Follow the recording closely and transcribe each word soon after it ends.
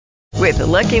With the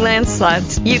Lucky Land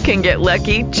Slots, you can get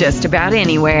lucky just about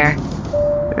anywhere.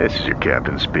 This is your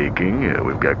captain speaking.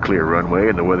 We've got clear runway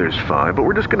and the weather's fine, but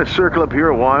we're just going to circle up here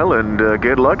a while and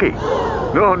get lucky.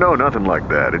 No, nothing like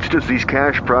that. It's just these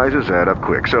cash prizes add up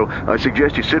quick. So I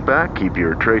suggest you sit back, keep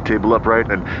your tray table upright,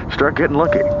 and start getting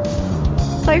lucky.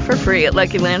 Play for free at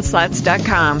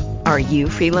LuckyLandSlots.com. Are you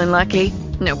feeling lucky?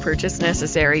 No purchase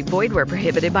necessary. Void where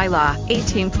prohibited by law.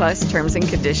 18 plus terms and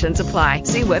conditions apply.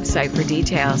 See website for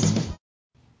details.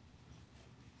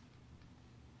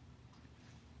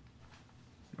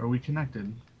 Are we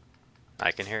connected?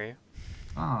 I can hear you.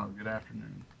 Oh, good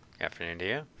afternoon. Good afternoon to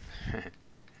you.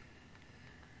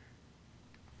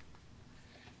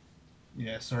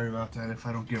 Yeah, sorry about that. If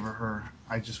I don't give her,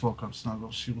 I just woke up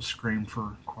Snuggles. She will scream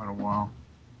for quite a while.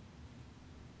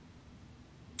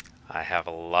 I have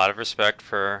a lot of respect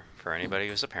for anybody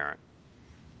who's a parent.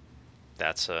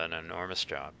 That's an enormous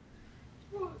job.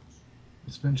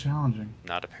 It's been challenging.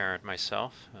 Not a parent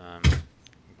myself.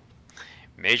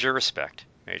 Major respect.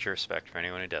 Major respect for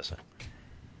anyone who does it.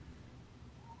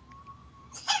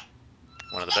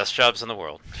 One of the best jobs in the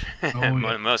world. Oh, One yeah.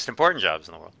 of the most important jobs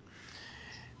in the world.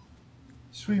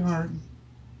 Sweetheart,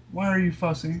 why are you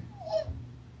fussy?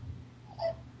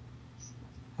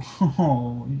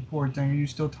 Oh, you poor thing. Are you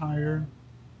still tired?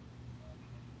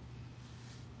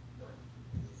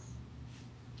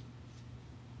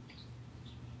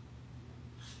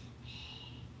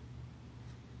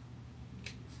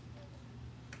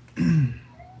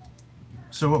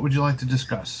 So what would you like to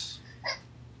discuss?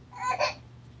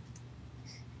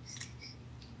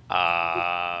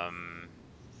 All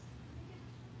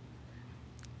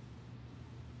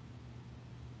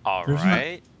There's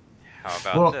right. How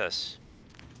about Well, this?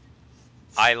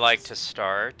 I like to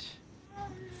start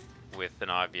with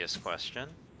an obvious question.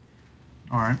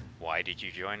 all right. Why did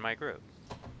you join my group?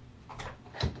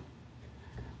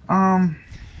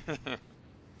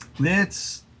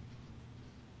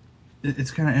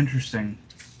 It's kind of interesting.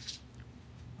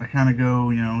 I kind of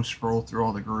go, scroll through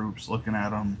all the groups, looking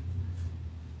at them,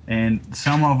 and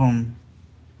some of them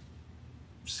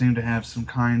seem to have some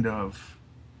kind of,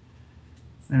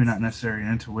 maybe not necessarily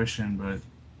intuition, but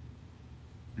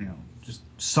just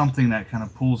something that kind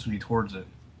of pulls me towards it.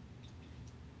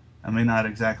 I may not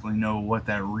exactly know what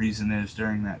that reason is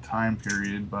during that time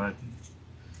period, but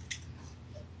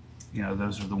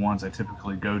those are the ones I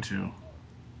typically go to.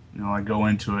 I go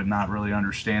into it not really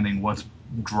understanding what's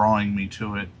drawing me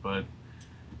to it, but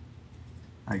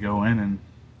I go in and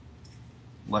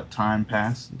let time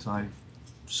pass until I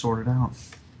sort it out.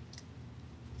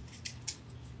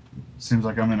 Seems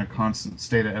like I'm in a constant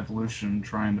state of evolution,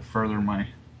 trying to further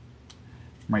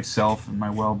myself and my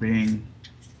well-being.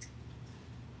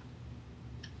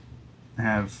 I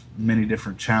have many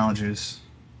different challenges,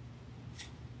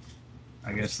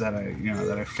 I guess, that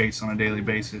I face on a daily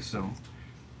basis. So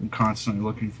I'm constantly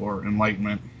looking for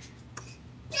enlightenment.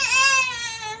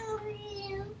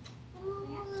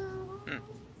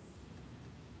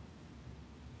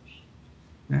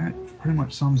 That pretty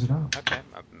much sums it up. Okay.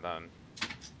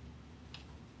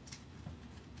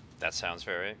 That sounds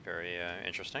very, very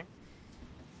interesting.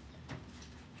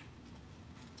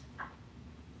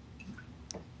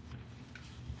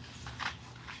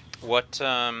 What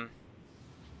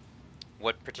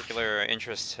particular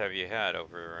interests have you had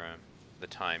over the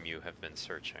time you have been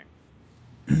searching?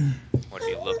 What have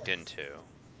you looked into?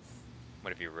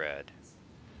 What have you read?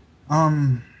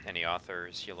 Any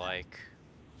authors you like?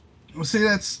 Well, see,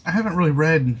 I haven't really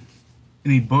read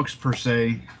any books per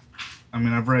se. I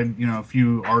mean, I've read, a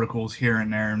few articles here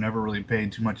and there, and never really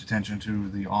paid too much attention to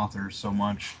the authors so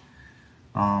much.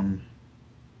 I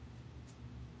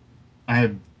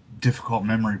have difficult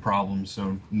memory problems,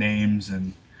 so names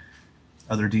and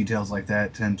other details like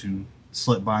that tend to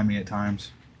slip by me at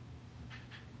times.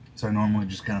 So I normally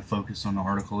just kind of focus on the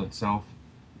article itself.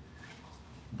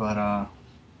 But,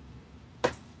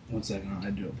 one second,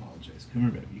 I do apologize. Come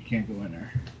here, baby. You can't go in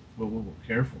there. Whoa,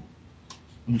 careful.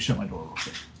 Let me shut my door real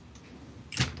quick.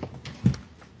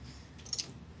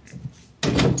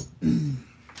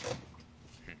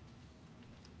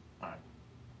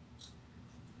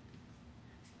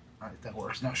 Alright, that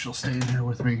works. Now she'll stay in here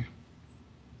with me.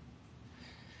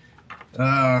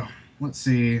 Let's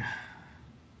see.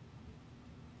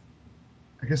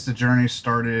 I guess the journey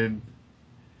started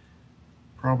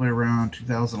probably around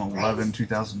 2011,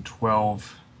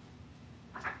 2012.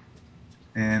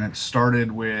 And it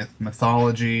started with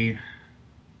mythology,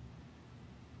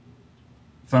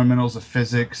 fundamentals of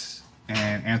physics,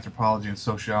 and anthropology and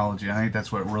sociology. I think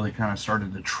that's what really kind of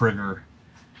started to trigger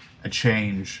a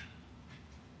change.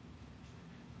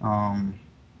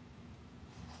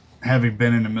 having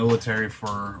been in the military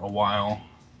for a while,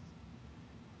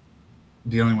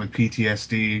 dealing with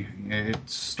PTSD, it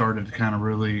started to kind of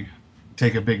really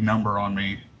take a big number on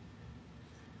me.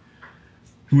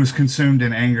 It was consumed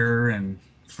in anger and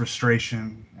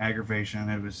frustration, aggravation.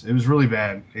 It was really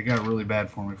bad. It got really bad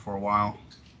for me for a while,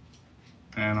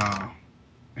 and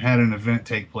had an event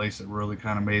take place that really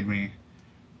kind of made me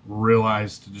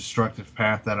realize the destructive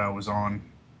path that I was on,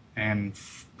 and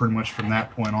pretty much from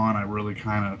that point on, I really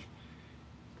kind of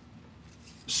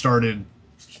started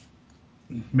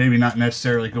maybe not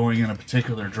necessarily going in a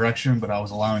particular direction, but I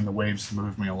was allowing the waves to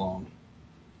move me along.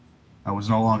 I was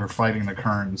no longer fighting the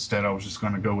current. Instead, I was just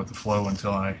going to go with the flow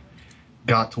until I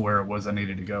got to where it was I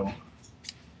needed to go.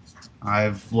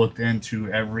 I've looked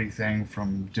into everything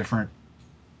from different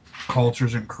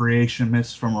cultures and creation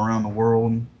myths from around the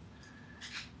world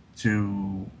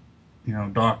to,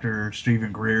 Dr.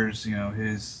 Stephen Greer's,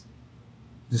 his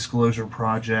Disclosure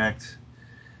Project.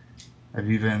 I've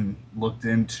even looked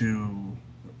into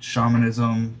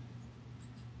shamanism,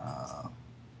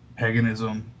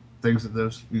 paganism, things of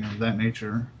those, that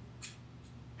nature.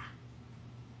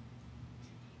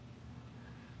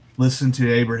 Listened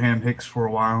to Abraham Hicks for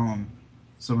a while and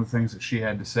some of the things that she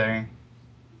had to say.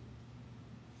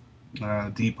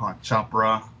 Deepak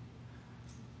Chopra.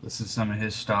 Listen to some of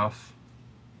his stuff.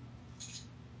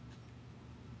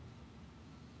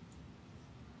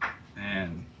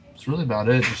 And it's really about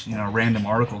it. Just, random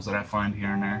articles that I find here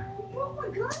and there. Oh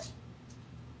my God.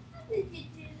 How did you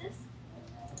do this?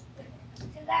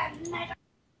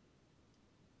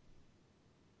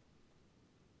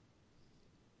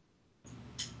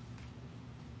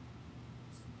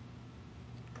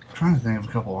 I'm trying to think of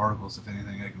a couple articles, if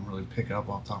anything, I can really pick up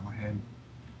off the top of my head.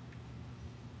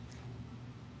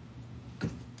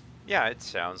 Yeah, it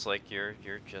sounds like you're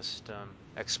just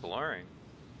exploring,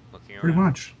 looking Pretty around.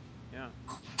 much. Yeah.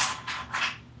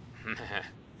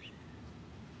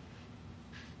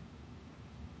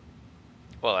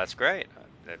 Well, that's great.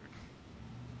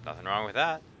 Nothing wrong with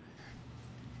that.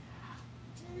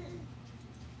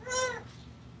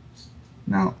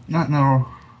 No, no. I mean,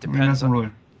 Depends nothing on, really. Or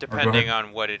go depending ahead.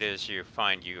 on what it is you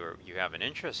find you have an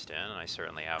interest in. I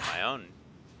certainly have my own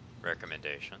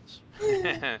recommendations.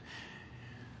 You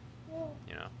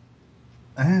know.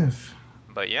 I have.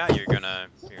 But yeah, you're gonna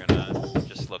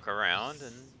just look around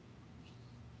and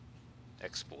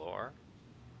explore,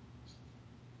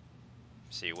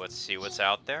 see what's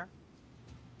out there,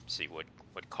 see what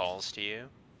calls to you,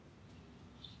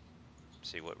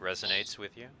 see what resonates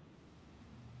with you.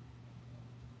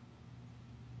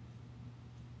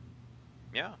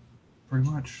 Yeah, Pretty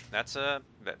much. that's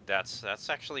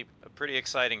actually a pretty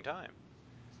exciting time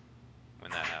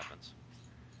when that happens.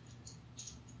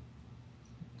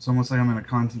 It's almost like I'm in a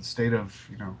constant state of,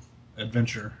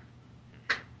 adventure.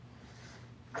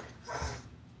 Hmm.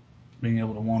 Being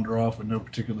able to wander off with no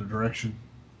particular direction.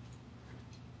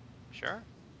 Sure,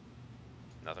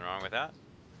 nothing wrong with that.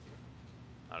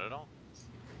 Not at all.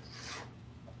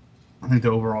 I think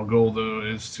the overall goal, though,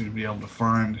 is to be able to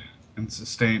find and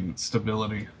sustain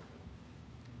stability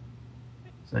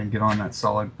so I can get on that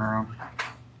solid ground.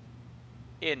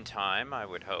 In time, I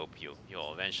would hope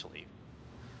you'll eventually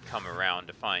come around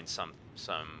to find some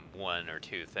one or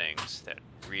two things that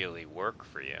really work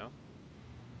for you.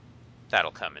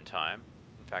 That'll come in time.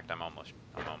 In fact, I'm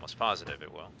almost positive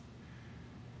it will.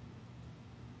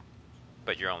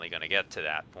 But you're only going to get to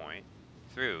that point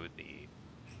through the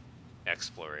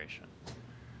exploration.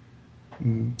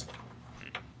 Mm.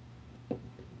 Hmm.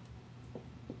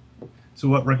 So,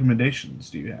 what recommendations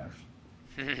do you have?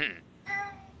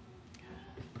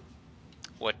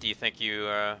 What do you think you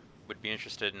would be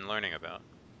interested in learning about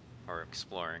or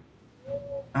exploring?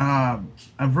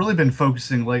 I've really been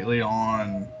focusing lately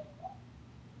on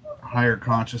higher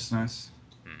consciousness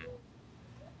Hmm.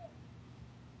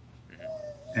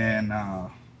 Hmm. and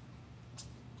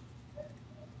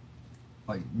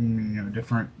like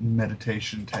different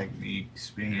meditation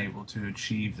techniques, being able to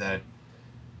achieve that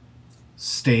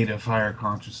state of higher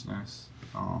consciousness,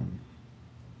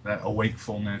 that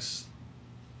awakefulness,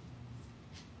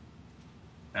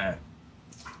 that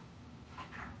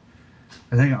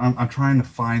I think I'm trying to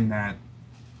find that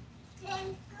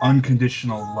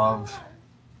unconditional love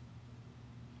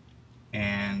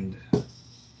and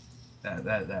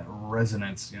that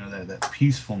resonance, that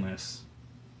peacefulness,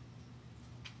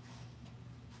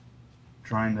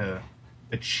 trying to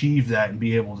achieve that and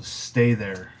be able to stay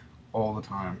there all the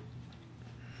time.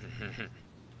 Okay.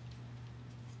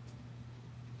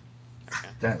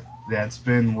 That's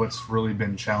been what's really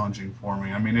been challenging for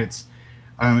me.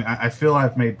 I feel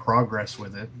I've made progress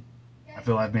with it. I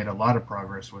feel I've made a lot of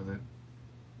progress with it,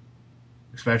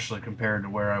 especially compared to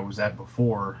where I was at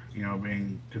before,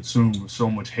 being consumed with so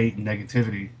much hate and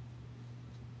negativity.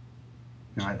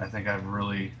 I think I've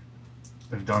really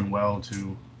have done well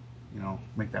to,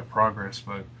 make that progress,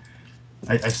 but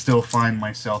I still find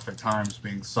myself at times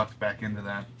being sucked back into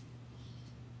that.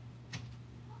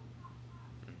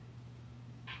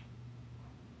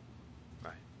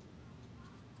 Right.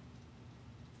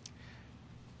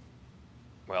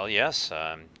 Well, yes.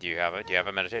 Do you have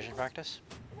a meditation practice?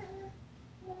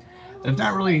 I've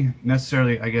not really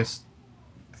necessarily, I guess,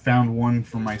 found one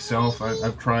for myself.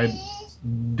 I've tried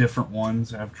different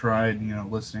ones. I've tried,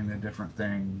 listening to different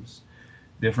things,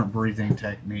 different breathing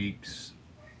techniques,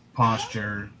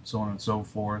 posture, so on and so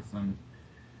forth. And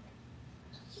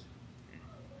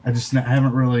I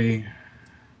haven't really,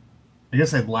 I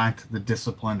guess I've lacked the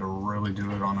discipline to really do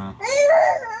it on a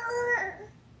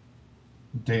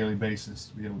daily basis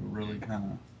to be able to really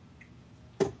kind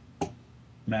of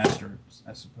master it,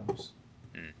 I suppose.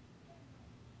 Mm.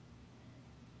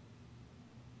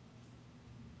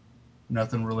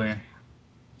 Nothing really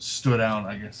stood out,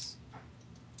 I guess.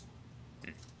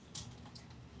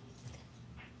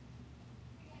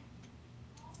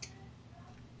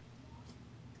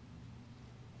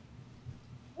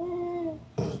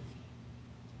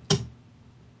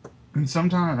 And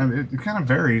sometimes it kind of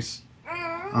varies.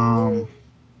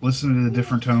 Listening to the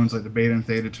different tones, like the beta and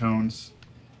theta tones.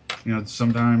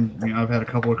 Sometimes I've had a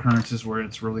couple occurrences where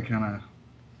it's really kind of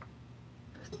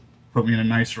put me in a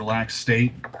nice, relaxed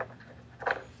state,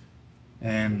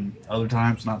 and other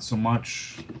times not so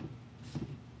much.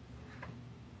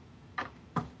 I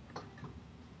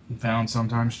found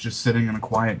sometimes just sitting in a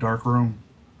quiet, dark room,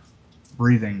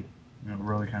 breathing,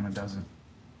 really kind of does it.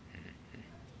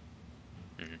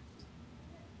 Mm-hmm.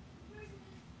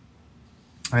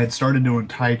 I had started doing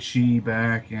Tai Chi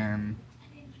back in,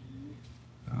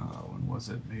 when was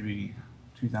it? Maybe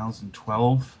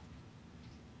 2012.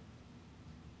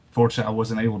 Fortunately, I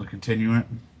wasn't able to continue it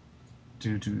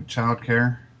due to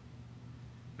childcare,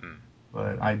 Mm.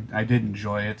 but I did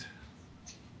enjoy it.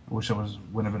 I wish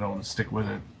would have been able to stick with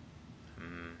it.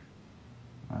 Mm.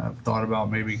 I've thought about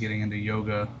maybe getting into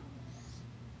yoga,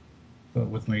 but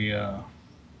with me,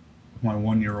 my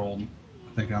 1-year-old,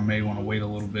 I think I may want to wait a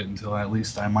little bit until at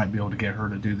least I might be able to get her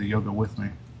to do the yoga with me.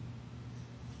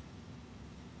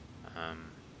 Um.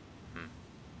 Hmm.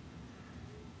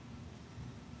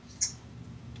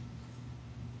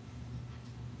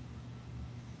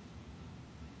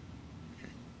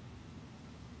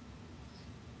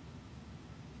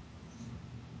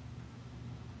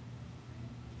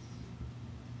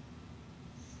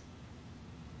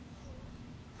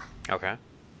 Okay.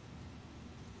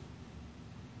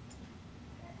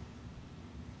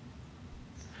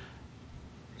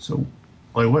 So,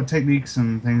 like, what techniques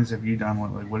and things have you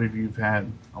done? What have you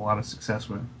had a lot of success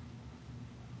with?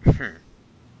 Hmm.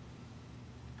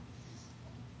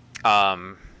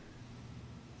 Um.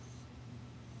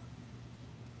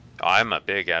 I'm a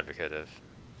big advocate of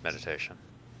meditation.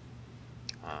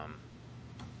 Um.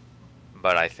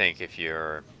 But I think if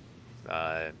you're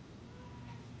uh,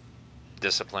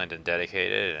 disciplined and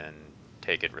dedicated and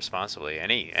take it responsibly,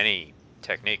 any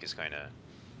technique is going to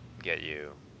get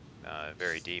you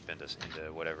very deep into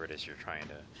whatever it is you're trying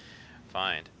to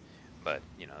find. But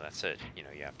that's it.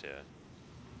 You have to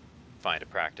find a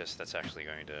practice that's actually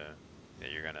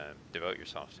that you're going to devote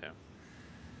yourself to.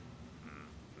 Mm.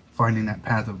 Finding that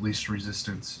path of least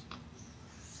resistance.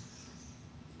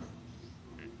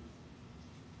 Mm.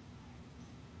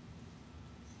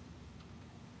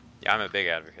 Yeah, I'm a big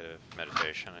advocate of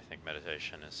meditation. I think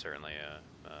meditation is certainly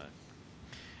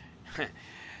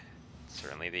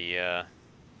certainly the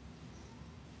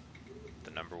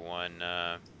number one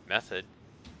method,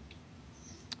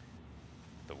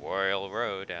 the Royal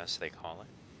Road, as they call it.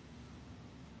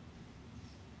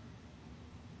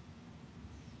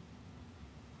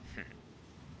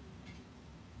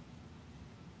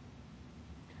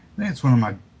 I think it's one of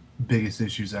my biggest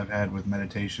issues I've had with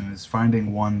meditation is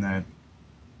finding one that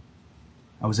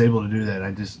I was able to do that.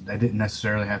 I didn't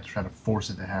necessarily have to try to force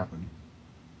it to happen.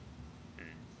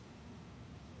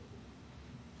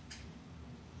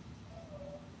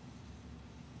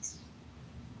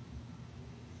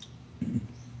 Mm.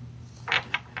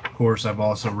 Of course, I've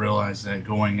also realized that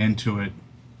going into it,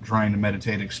 trying to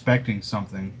meditate, expecting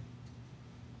something,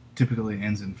 typically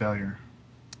ends in failure.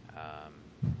 Um,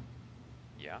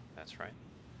 yeah, that's right.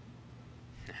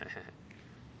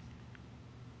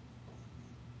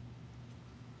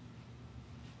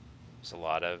 There's a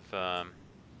lot of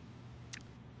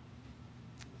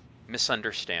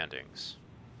misunderstandings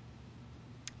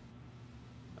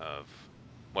of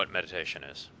what meditation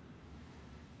is,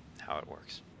 how it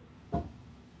works. I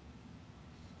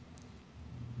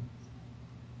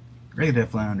can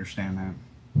definitely understand that.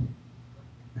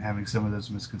 Having some of those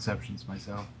misconceptions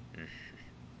myself. Mm.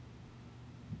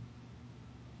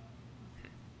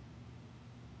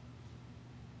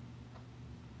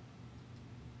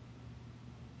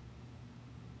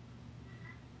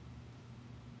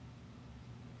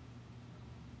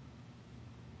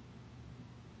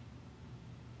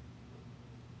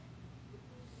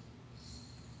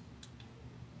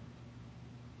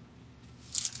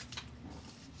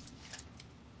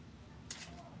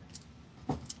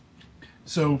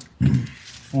 So,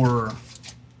 for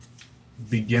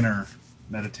beginner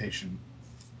meditation,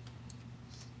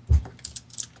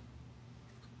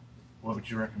 what would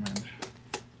you recommend?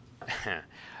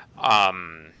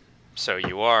 um, so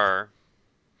you are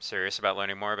serious about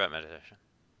learning more about meditation?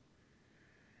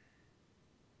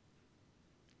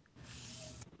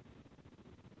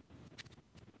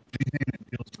 Anything that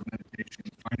deals with meditation,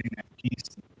 finding that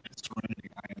peace and serenity,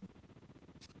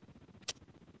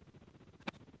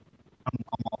 I'm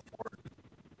all for it.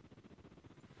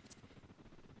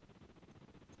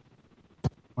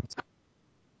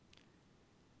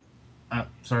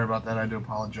 Sorry about that. I do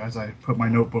apologize. I put my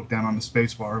notebook down on the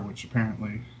space bar, which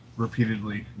apparently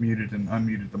repeatedly muted and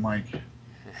unmuted the mic.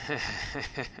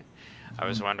 I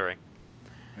was wondering.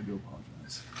 I do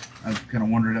apologize. I kind of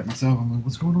wondered at myself. I'm like,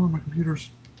 what's going on? My computer's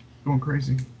going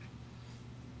crazy.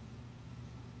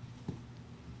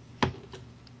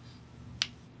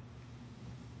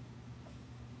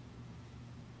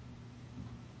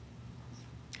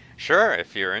 Sure,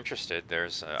 if you're interested,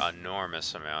 there's an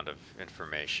enormous amount of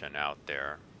information out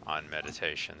there on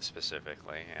meditation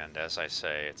specifically, and as I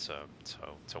say, it's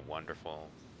a wonderful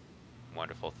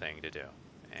wonderful thing to do,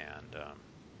 and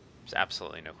there's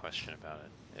absolutely no question about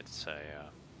it. It's a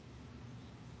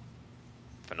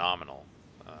phenomenal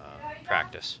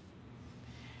practice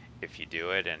if you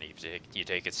do it and you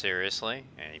take it seriously,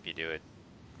 and if you do it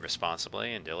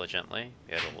responsibly and diligently,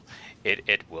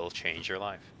 it will change your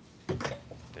life.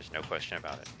 There's no question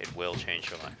about it. It will change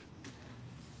your life.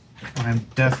 I'm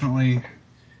definitely.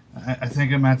 I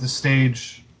think I'm at the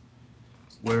stage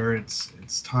where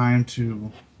it's time to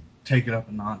take it up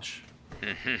a notch.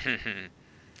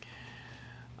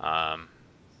 um,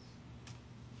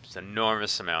 there's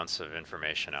enormous amounts of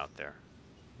information out there.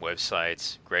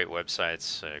 Websites, great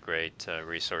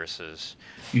resources,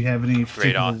 Do you have any great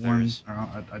particular one? authors.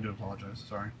 I do apologize.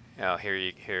 Sorry. Now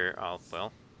here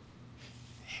well,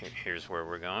 here's where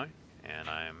we're going, and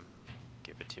I'm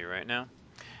give it to you right now.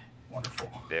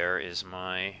 Wonderful. There is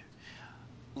my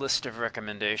list of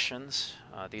recommendations.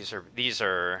 These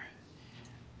are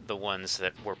the ones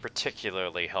that were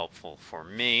particularly helpful for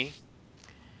me.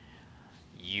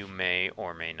 You may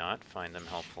or may not find them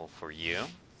helpful for you.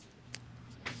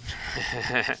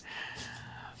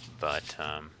 But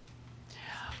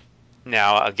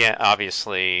now, again,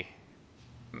 obviously,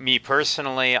 me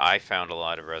personally, I found a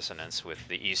lot of resonance with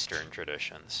the Eastern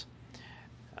traditions.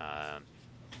 Um,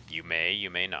 you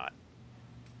may not,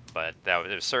 but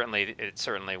it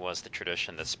certainly was the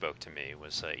tradition that spoke to me.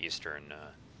 Was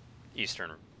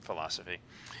Eastern philosophy.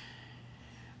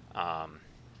 Um,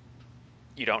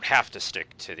 you don't have to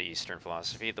stick to the Eastern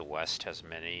philosophy. The West has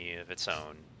many of its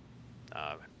own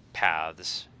uh,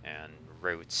 paths and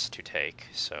routes to take,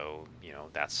 so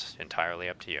that's entirely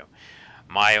up to you.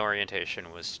 My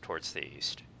orientation was towards the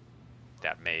East.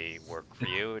 That may work for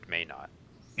you, it may not.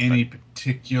 But Any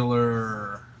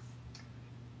particular,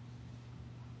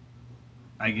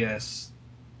 I guess,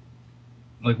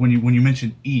 like when you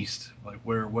mention East, like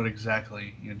what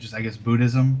exactly? Just I guess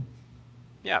Buddhism.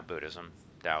 yeah, Buddhism,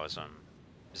 Taoism,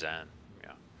 Zen,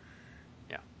 yeah,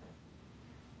 yeah.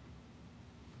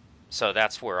 So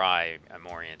that's where I am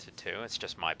oriented to. It's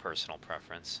just my personal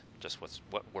preference, just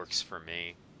what works for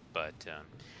me. But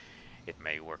it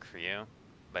may work for you.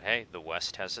 But hey, the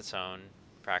West has its own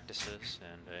practices,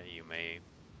 and you may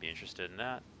be interested in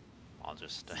that. I'll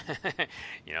just,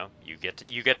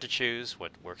 you get to choose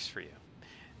what works for you.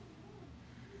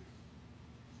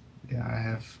 Yeah, I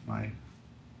have my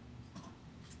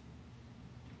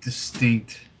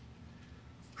distinct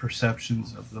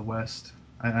perceptions of the West.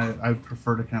 I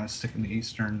prefer to kind of stick in the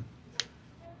Eastern.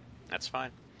 That's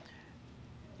fine.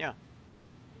 Yeah,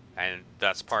 and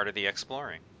that's part of the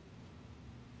exploring.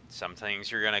 Some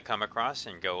things you're going to come across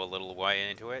and go a little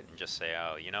way into it and just say,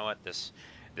 "Oh, you know what? This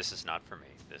is not for me.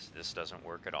 This doesn't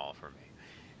work at all for me."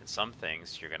 And some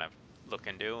things you're going to look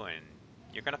into and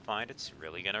you're going to find it's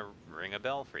really going to ring a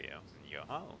bell for you. And you go,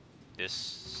 "Oh, this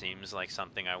seems like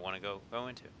something I want to go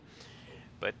into."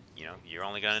 But, you're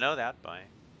only going to know that by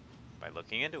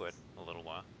looking into it a little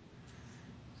while.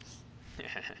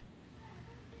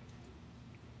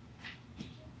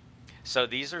 So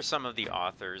these are some of the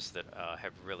authors that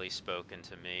have really spoken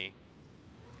to me,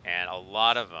 and a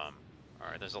lot of them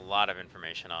are. There's a lot of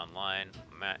information online.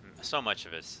 So much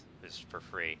of it is for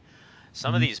free.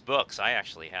 Some of Hmm. these books I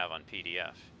actually have on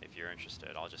PDF. If you're interested,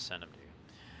 I'll just send them to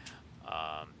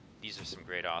you. These are some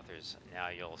great authors. Now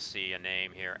you'll see a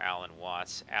name here, Alan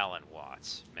Watts. Alan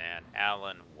Watts, man,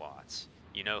 Alan Watts.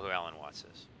 You know who Alan Watts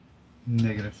is?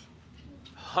 Negative.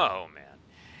 Oh man,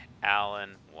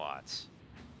 Alan Watts.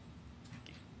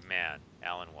 Man,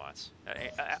 Alan Watts.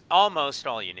 Almost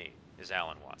all you need is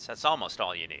Alan Watts. That's almost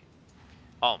all you need.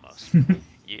 Almost.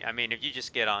 I mean, if you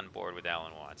just get on board with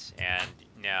Alan Watts, and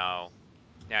now,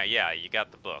 yeah, you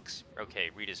got the books. Okay,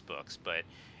 read his books, but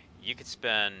you could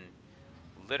spend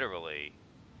literally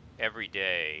every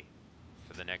day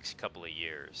for the next couple of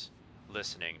years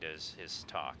listening to his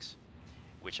talks,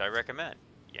 which I recommend.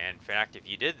 And in fact, if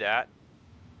you did that,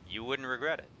 you wouldn't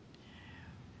regret it.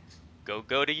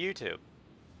 Go to YouTube.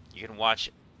 You can watch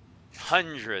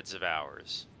hundreds of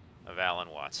hours of Alan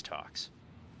Watts talks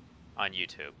on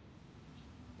YouTube,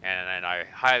 and I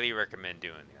highly recommend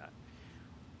doing that.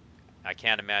 I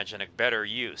can't imagine a better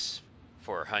use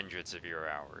for hundreds of your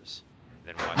hours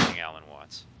than watching Alan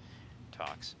Watts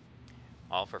talks,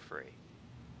 all for free.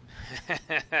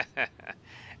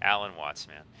 Alan Watts,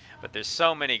 man. But there's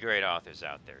so many great authors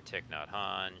out there. Thich Nhat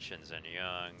Hanh, Shinzen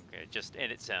Young,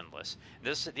 and it's endless.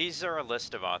 These are a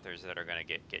list of authors that are going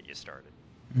to get you started.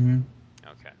 Hmm.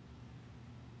 Okay.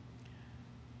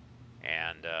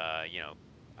 And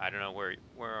I don't know where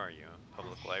are you?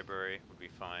 Public library would be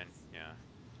fine. Yeah.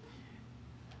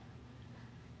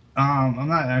 I'm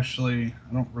not actually.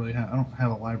 I don't really have. I don't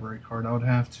have a library card. I would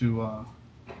have to. Oh,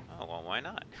 well, why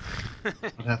not?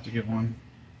 I'd have to get one.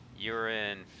 You're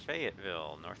in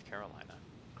Fayetteville, North Carolina.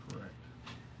 Correct.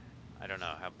 I don't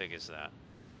know. How big is that?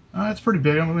 It's pretty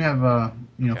big. I mean, we have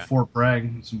Okay. Fort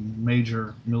Bragg, it's a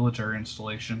major military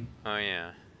installation. Oh,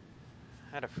 yeah.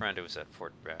 I had a friend who was at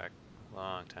Fort Bragg a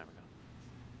long time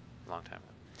ago. Long time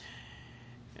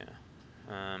ago.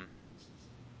 Yeah.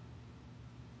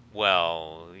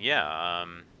 Well, yeah.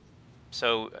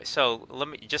 So let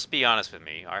me just be honest with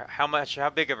me. How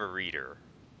big of a reader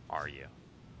are you?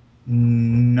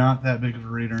 Not that big of a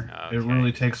reader. It really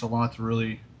Okay. takes a lot to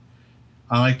really.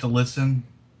 I like to listen.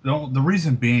 The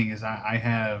reason being is I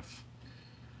have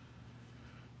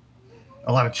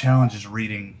a lot of challenges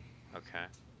reading. Okay.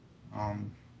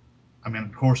 Um, I mean,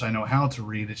 of course, I know how to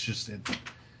read. It's just Okay.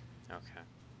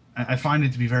 I find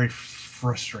it to be very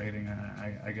frustrating.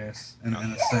 I guess in a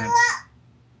Okay. sense,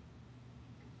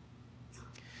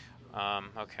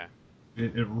 Okay.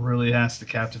 it really has to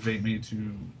captivate me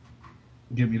to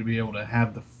get me to be able to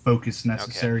have the focus Okay.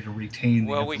 necessary to retain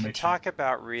the Well, we can information. talk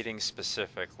about reading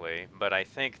specifically, but I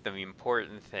think the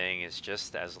important thing is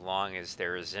just as long as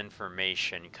there is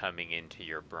information coming into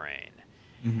your brain,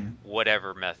 Hmm.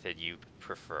 whatever method you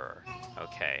prefer.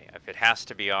 Okay. If it has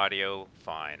to be audio,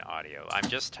 fine, audio. I'm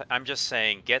just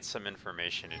saying get some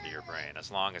information into your brain as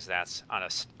long as that's on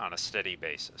a steady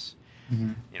basis.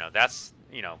 Hmm.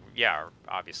 Yeah,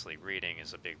 obviously reading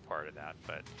is a big part of that,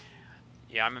 but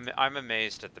yeah, I'm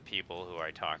amazed at the people who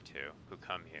I talk to who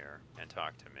come here and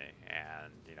talk to me,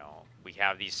 and we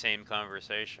have these same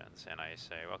conversations, and I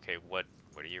say, okay, what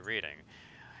are you reading?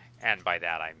 And by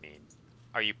that I mean,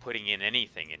 are you putting in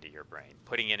anything into your brain,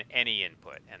 putting in any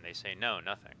input? And they say, no,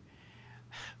 nothing.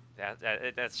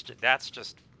 That's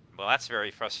just well, that's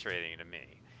very frustrating to me.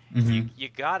 You Hmm. you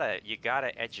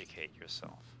gotta educate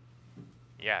yourself.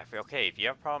 Yeah, if you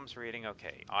have problems reading,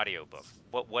 okay, audiobook,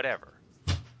 whatever,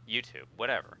 YouTube,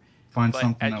 whatever. Find But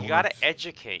something that you got works. to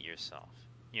educate yourself.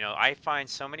 I find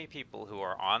so many people who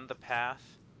are on the path,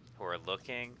 who are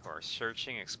looking, who are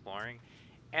searching, exploring,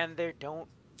 and they don't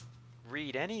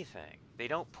read anything. They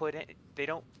don't put in, they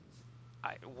don't,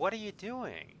 what are you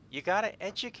doing? You got to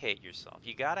educate yourself.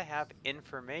 You got to have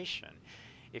information.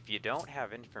 If you don't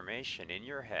have information in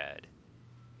your head,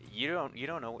 you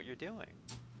don't know what you're doing.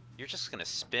 You're just going to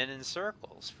spin in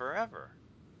circles forever.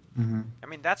 Hmm. I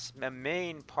mean, that's the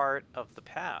main part of the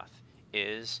path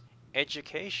is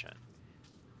education.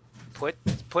 Put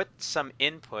put some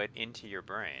input into your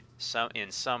brain, some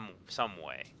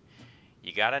way.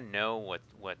 You got to know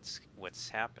what's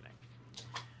happening.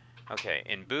 Okay,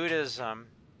 in Buddhism,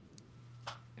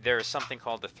 there is something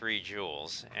called the three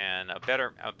jewels, and a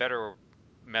better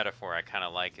metaphor I kind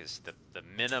of like is the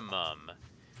minimum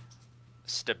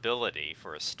stability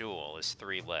for a stool is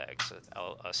three legs.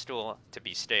 A stool to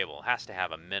be stable has to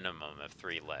have a minimum of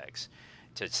three legs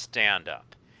to stand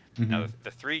up. Hmm. Now,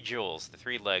 the three jewels, the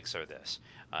three legs are this.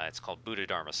 It's called Buddha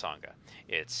Dharma Sangha.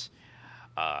 It's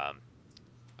um,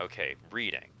 Okay,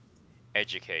 reading,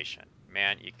 education.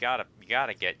 Man, you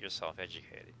gotta get yourself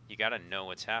educated. You gotta know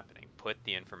what's happening. Put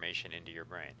the information into your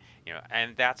brain.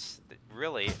 And that's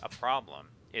really a problem.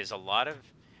 Is a lot of,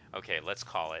 okay, let's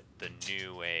call it the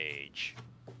new age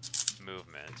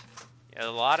movement. A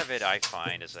lot of it I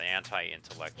find is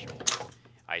anti-intellectual.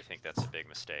 I think that's a big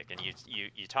mistake. And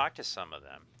you talk to some of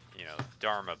them,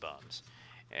 Dharma bums,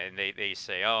 and they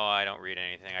say, "Oh, I don't read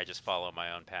anything. I just follow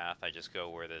my own path. I just go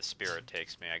where the spirit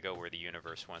takes me. I go where the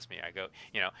universe wants me. I go,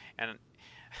 and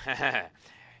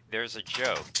there's a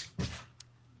joke.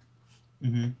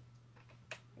 Mm-hmm.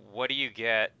 What do you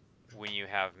get when you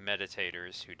have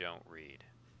meditators who don't read?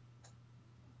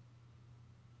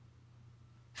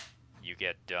 You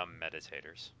get dumb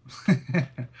meditators.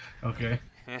 Okay.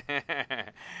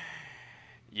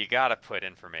 You gotta put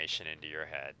information into your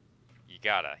head. You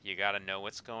gotta know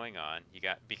what's going on.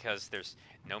 Because there's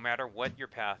no matter what your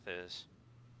path is,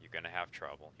 you're gonna have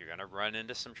trouble. You're gonna run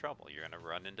into some trouble. You're gonna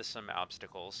run into some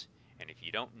obstacles. And if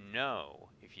you don't know,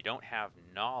 if you don't have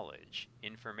knowledge,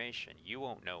 information, you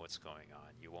won't know what's going on.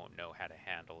 You won't know how to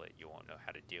handle it. You won't know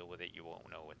how to deal with it. You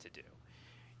won't know what to do.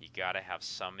 You gotta have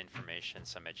some information,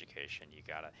 some education.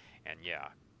 And yeah,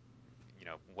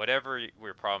 whatever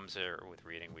your problems are with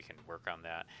reading, we can work on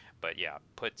that. But yeah,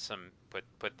 put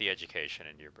the education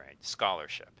into your brain.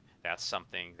 Scholarship. That's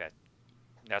something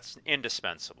that's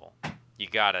indispensable. You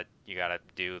gotta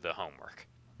do the homework.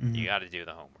 Mm-hmm. You gotta do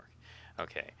the homework.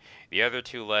 Okay. The other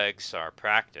two legs are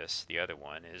practice. The other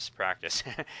one is practice.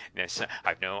 And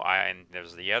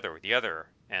there's the other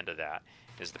end of that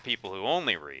is the people who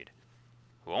only read,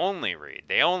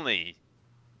 They only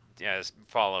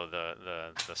follow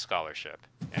the scholarship,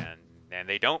 and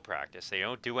they don't practice. They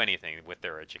don't do anything with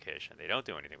their education. They don't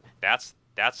do anything. That's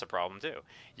a problem too.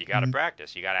 You got to Mm-hmm.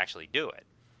 practice. You got to actually do it.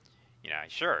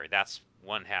 Sure, that's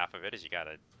one half of it is you got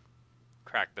to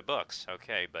crack the books.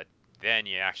 Okay, but then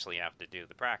you actually have to do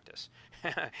the practice.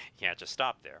 You can't just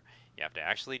stop there. You have to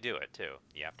actually do it too.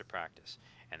 You have to practice,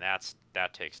 and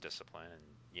that takes discipline. And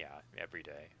yeah, every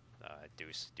day, do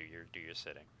your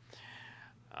sitting.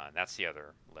 That's the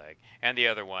other leg. And the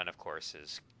other one, of course,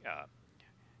 is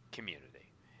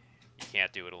community. You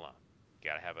can't do it alone. You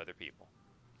got to have other people.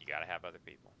 You got to have other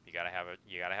people. You got to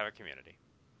have a community,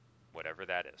 whatever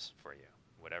that is for you.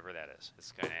 Whatever that is.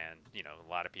 It's going to, and a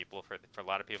lot of people, for a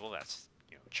lot of people, that's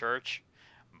church,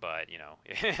 but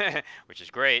which is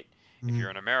great. If Mm-hmm.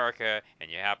 you're in America and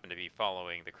you happen to be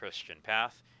following the Christian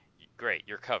path, great,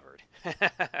 you're covered.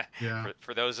 Yeah.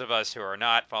 For those of us who are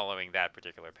not following that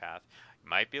particular path, it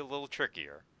might be a little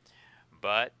trickier,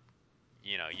 but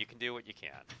you can do what you can.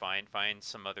 Find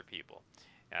some other people.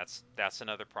 That's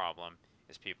another problem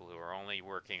is people who are only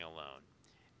working alone.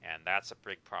 And that's a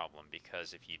big problem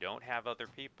because if you don't have other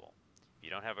people,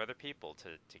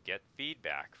 to get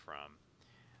feedback from,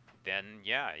 then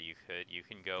yeah, you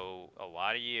can go a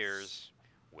lot of years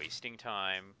wasting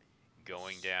time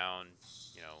going down,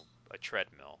 a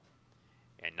treadmill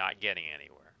and not getting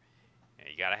anywhere.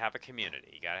 You got to have a community.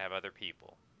 You got to have other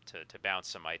people to bounce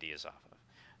some ideas off of.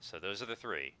 So those are the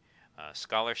three: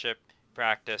 scholarship,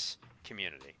 practice,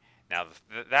 community. Now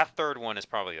that third one is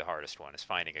probably the hardest one, is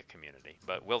finding a community.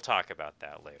 But we'll talk about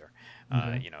that later.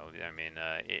 Okay. I mean,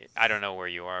 I don't know where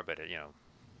you are, but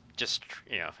just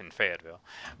in Fayetteville.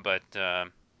 But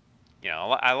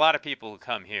a lot of people who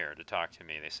come here to talk to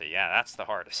me, they say, yeah, that's the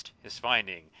hardest, is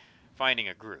finding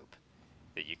a group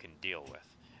that you can deal with.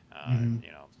 Mm-hmm.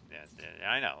 And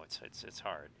I know it's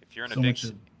hard. If you're in a So big much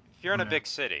of. if you're in Oh a yeah. big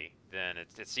city, then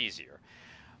it's easier.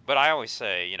 But I always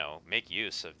say, make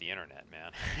use of the internet,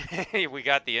 man. We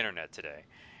got the internet today.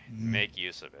 Mm-hmm. Make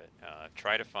use of it.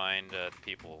 Try to find the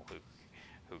people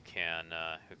who can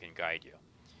guide you.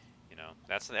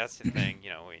 That's the thing.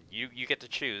 You get to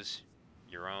choose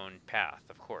your own path,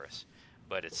 of course,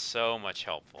 but it's so much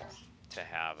helpful to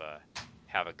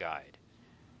have a guide.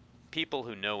 People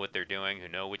who know what they're doing, who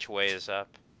know which way is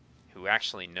up, who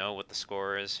actually know what the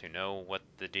score is, who know what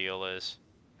the deal is,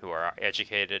 who are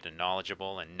educated and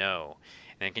knowledgeable and know,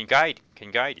 and can guide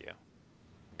you,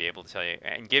 be able to tell you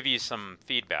and give you some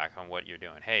feedback on what you're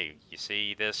doing. Hey, you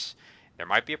see this? There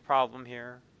might be a problem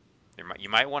here. You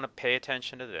might want to pay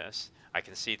attention to this. I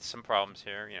can see some problems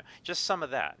here. Just some of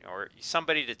that, or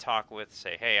somebody to talk with.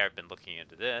 Say, hey, I've been looking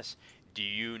into this. Do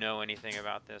you know anything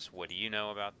about this? What do you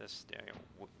know about this?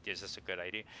 Is this a good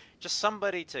idea? Just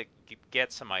somebody to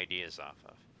get some ideas off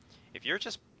of. If you're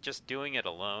just doing it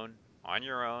alone, on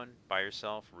your own, by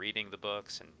yourself, reading the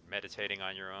books and meditating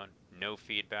on your own, no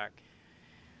feedback,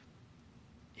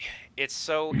 it's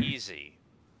so easy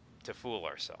to fool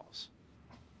ourselves.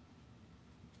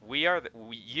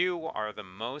 you are the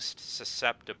most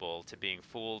susceptible to being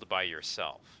fooled by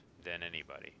yourself than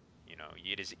anybody. You know,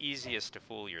 it is easiest to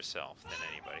fool yourself than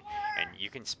anybody. And you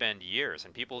can spend years,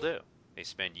 and people do. They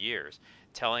spend years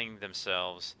telling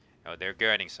themselves, oh, they're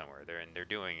getting somewhere. They're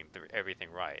doing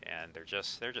everything right, and they're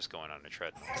just going on a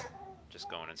treadmill, just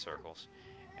going in circles.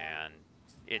 And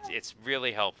it's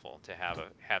really helpful to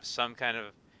have some kind of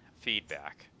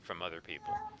feedback from other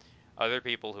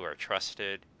people who are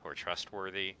trusted, who are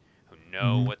trustworthy, who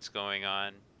know Mm-hmm. what's going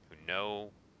on, who know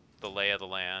the lay of the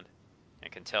land,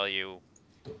 and can tell you,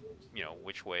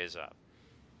 which way is up.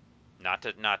 Not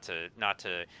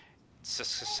to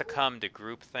succumb to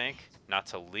groupthink, not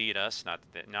to lead us,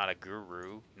 not a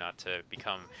guru, not to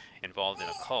become involved in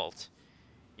a cult.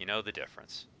 You know the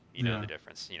difference. You know Yeah. the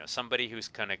difference. Somebody who's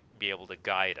going to be able to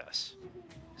guide us.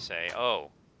 Say, oh,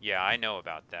 yeah, I know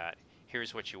about that.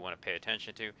 Here's what you want to pay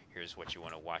attention to. Here's what you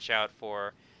want to watch out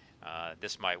for.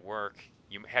 This might work.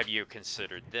 Have you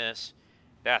considered this?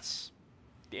 That's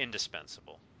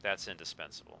indispensable. That's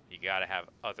indispensable. You got to have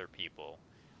other people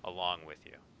along with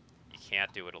you. You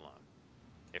can't do it alone.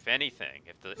 If anything,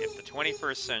 if the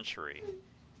 21st century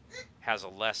has a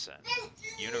lesson,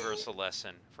 universal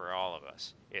lesson for all of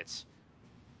us, it's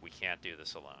we can't do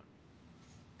this alone.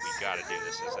 We got to do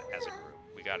this as a group.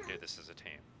 We got to do this as a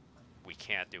team. We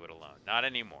can't do it alone. Not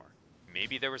anymore.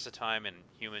 Maybe there was a time in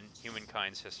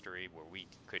humankind's history where we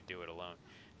could do it alone.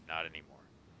 Not anymore.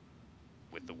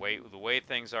 With the way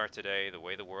things are today, the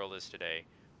way the world is today,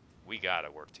 we got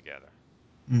to work together.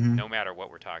 Mm-hmm. No matter what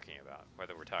we're talking about,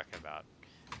 whether we're talking about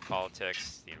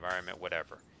politics, the environment,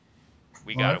 whatever.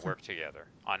 We Well, got to work together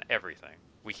on everything.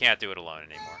 We can't do it alone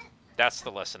anymore. That's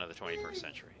the lesson of the 21st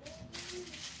century.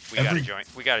 We got to every join.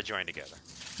 We got to join together.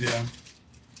 yeah.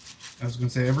 I was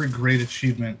gonna say every great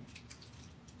achievement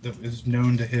that is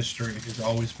known to history has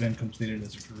always been completed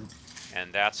as a group.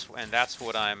 And that's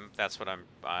what I'm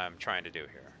trying to do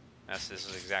here. This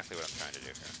is exactly what I'm trying to do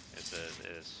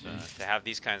here. Is to have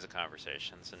these kinds of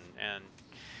conversations and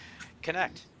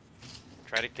connect.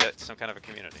 Try to get some kind of a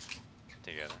community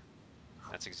together.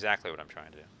 That's exactly what I'm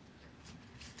trying to do.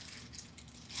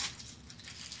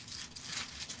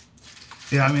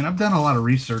 Yeah, I mean, I've done a lot of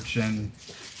research and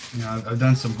I've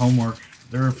done some homework.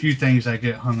 There are a few things I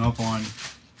get hung up on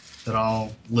that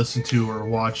I'll listen to or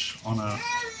watch on a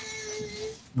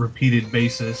repeated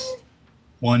basis.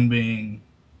 One being,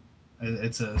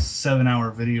 it's a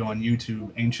 7-hour video on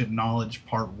YouTube, Ancient Knowledge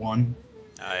Part 1.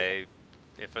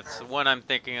 If it's the one I'm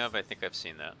thinking of, I think I've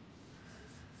seen that.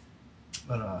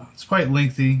 But it's quite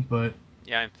lengthy, but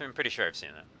Yeah, I'm pretty sure I've seen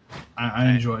that. I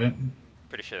I'm enjoy it.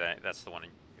 pretty sure that's the one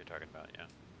you're talking about. Yeah.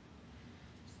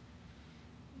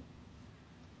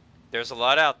 There's a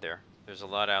lot out there. There's a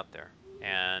lot out there.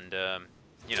 And, a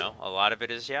lot of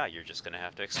it is, yeah, you're just going to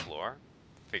have to explore,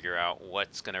 figure out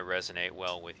what's going to resonate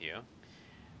well with you.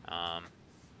 Um,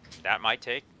 that might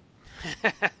take,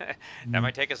 that Mm.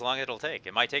 might take as long as it'll take.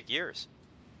 It might take years,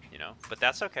 but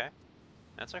that's okay.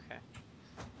 That's okay.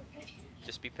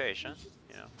 Just be patient,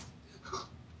 you know.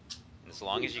 And as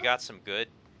long as you got some good,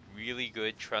 really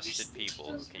good, trusted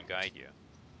people who can guide you,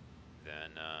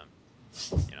 then,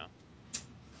 you know,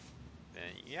 then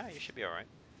yeah, you should be all right.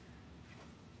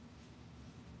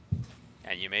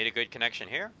 And you made a good connection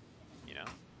here, you know.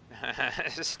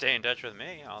 Stay in touch with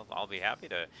me. I'll be happy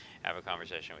to have a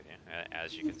conversation with you,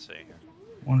 as you can see here.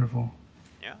 Wonderful.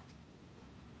 Yeah.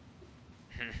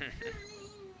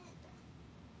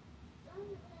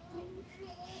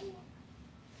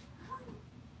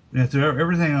 Yeah, through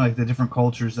everything, like the different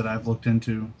cultures that I've looked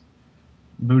into,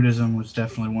 Buddhism was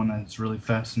definitely one that's really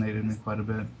fascinated me quite a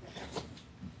bit.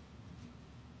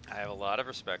 I have a lot of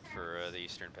respect for the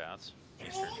Eastern paths,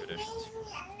 Eastern traditions.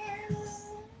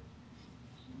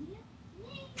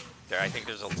 I think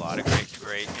there's a lot of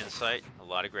great insight, a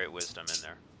lot of great wisdom in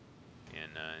there, in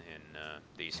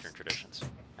the Eastern traditions.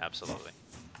 Absolutely.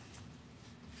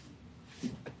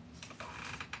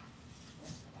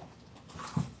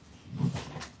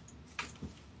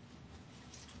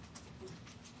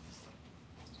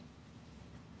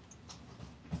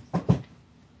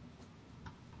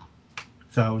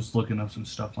 So I was looking up some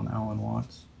stuff on Alan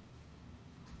Watts.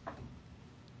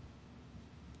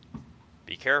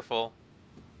 Be careful.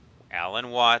 Alan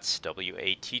Watts,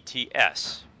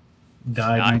 Watts,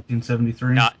 Died not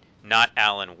 1973. not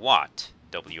Alan Watt,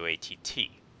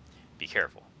 Watt. Be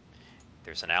careful.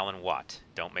 There's an Alan Watt.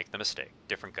 Don't make the mistake.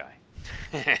 Different guy.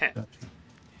 Gotcha.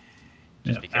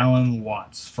 Just Yeah, be careful. Alan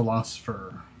Watts,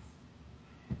 philosopher,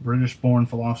 British-born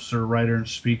philosopher, writer, and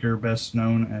speaker, best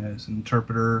known as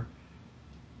interpreter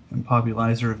and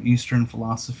popularizer of Eastern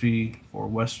philosophy for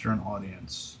Western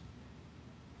audience.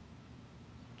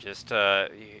 Just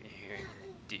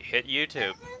hit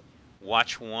YouTube.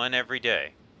 Watch one every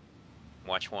day.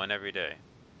 Watch one every day.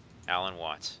 Alan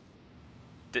Watts.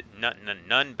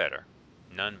 None better.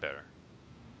 None better.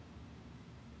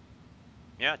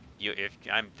 Yeah, if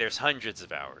there's hundreds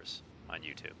of hours on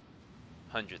YouTube.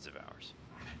 Hundreds of hours.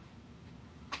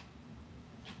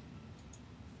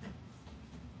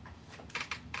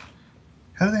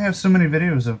 How do they have so many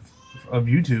videos of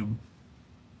YouTube?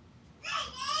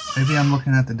 Maybe I'm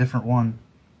looking at the different one.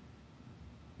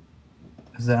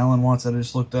 Because the Alan Watts that I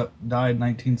just looked up died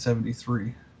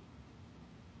 1973.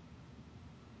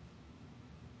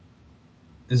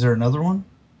 Is there another one?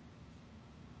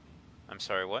 I'm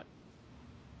sorry, what?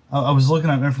 I was looking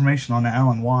up information on the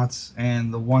Alan Watts,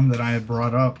 and the one that I had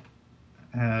brought up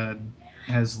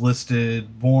has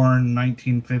listed born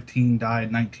 1915,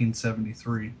 died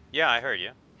 1973. Yeah, I heard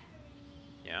you.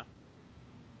 Yeah.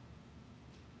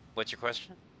 What's your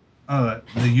question? The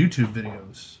YouTube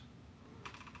videos.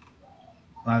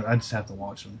 I just have to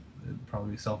watch them. It'd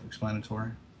probably be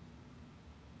self-explanatory.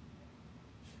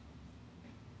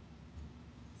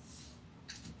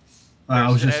 I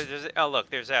was just. Look,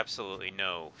 there's absolutely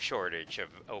no shortage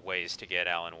of ways to get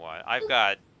Alan Watt. I've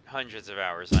got hundreds of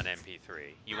hours on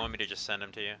MP3. You want me to just send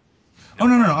them to you? Oh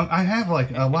No no, problem. I have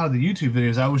like a lot of the YouTube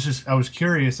videos. I was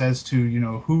curious as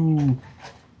to who.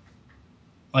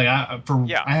 Like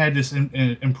Yeah, I had this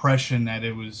impression that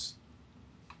it was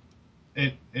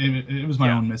it was my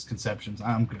yeah, own misconceptions.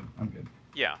 I'm good. I'm good.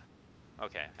 yeah.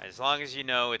 Okay. As long as you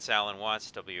know it's Alan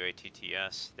Watts,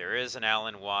 Watts. There is an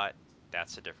Alan Watt.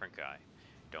 That's a different guy.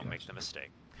 Don't make Gotcha. the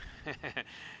mistake.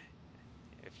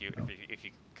 If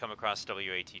you come across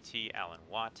WATT Alan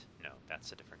Watt, no,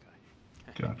 that's a different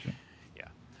guy. Gotcha. Yeah.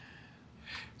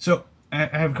 So I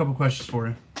have a couple questions for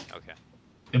you Okay.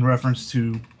 in reference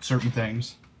to certain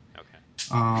things. Okay.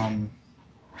 Um,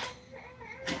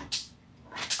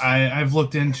 I've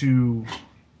looked into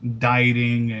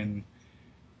dieting and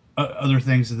other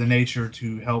things of the nature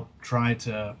to help try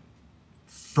to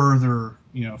further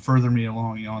me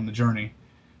along, on the journey,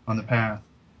 on the path,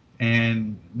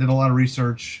 and did a lot of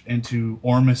research into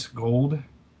Ormus Gold,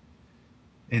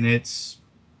 and it's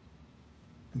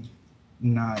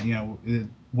not,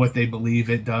 what they believe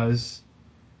it does.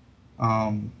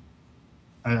 Um,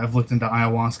 I've looked into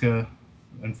ayahuasca.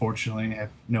 Unfortunately, I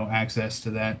have no access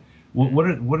to that.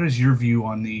 What is your view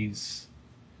on these,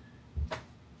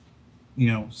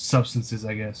 substances?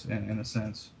 I guess in a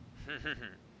sense.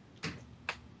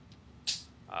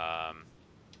 um,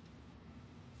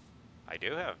 I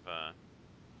do have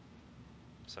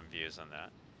some views on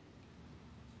that.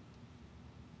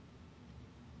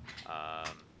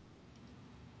 Um,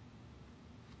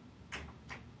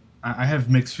 I have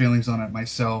mixed feelings on it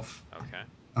myself. okay.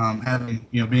 Having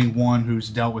being one who's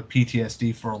dealt with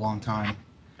PTSD for a long time,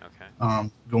 Okay.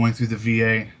 going through the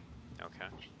VA.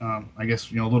 Okay. I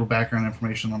guess a little background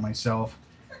information on myself.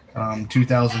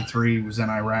 2003 was in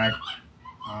Iraq.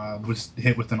 Was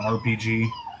hit with an RPG.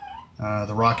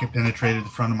 The rocket penetrated the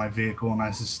front of my vehicle, and I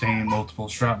sustained multiple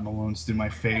shrapnel wounds through my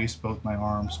face, both my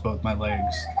arms, both my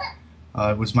legs.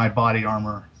 It was my body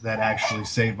armor that actually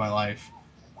saved my life.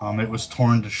 It was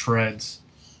torn to shreds,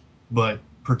 but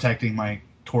protecting my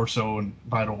torso and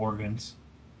vital organs.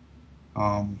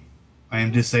 Um, I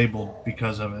am disabled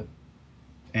because of it,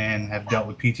 and have dealt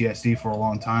with PTSD for a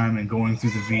long time. And going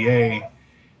through the VA,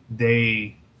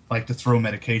 they like to throw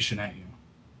medication at you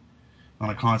on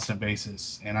a constant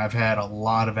basis, and I've had a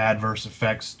lot of adverse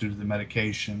effects due to the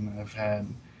medication.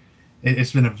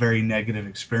 It's been a very negative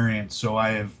experience, so I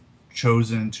have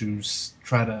chosen to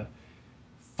try to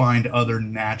find other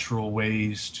natural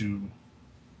ways to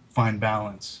find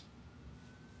balance.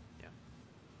 Yeah.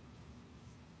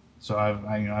 So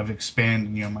I've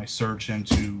expanded my search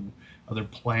into other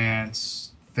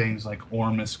plants, things like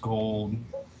Ormus gold,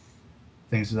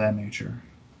 things of that nature.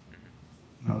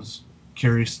 Hmm. I was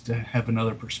curious to have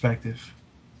another perspective,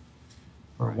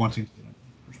 or Right. wanting to get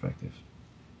a perspective.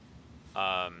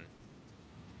 Um,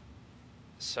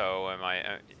 so am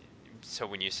I, so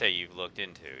when you say you've looked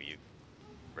into, you've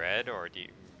read or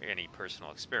any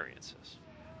personal experiences?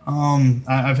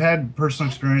 I've had personal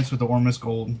experience with the Ormus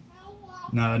gold.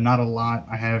 No, not a lot.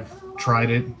 I have tried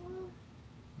it.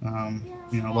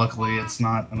 Luckily it's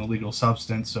not an illegal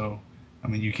substance, so I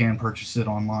mean you can purchase it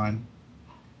online.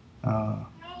 Uh,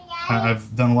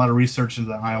 I've done a lot of research into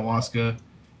the ayahuasca.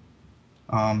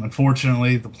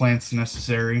 Unfortunately, the plants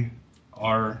necessary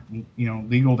are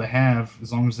legal to have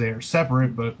as long as they are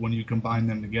separate, but when you combine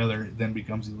them together, it then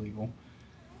becomes illegal.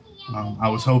 I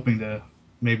was hoping to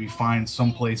maybe find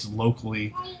some place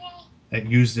locally that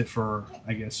used it for,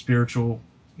 I guess, spiritual,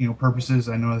 purposes.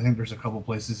 I think there's a couple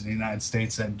places in the United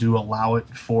States that do allow it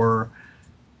for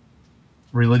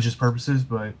religious purposes,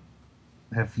 but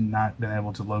have not been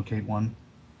able to locate one.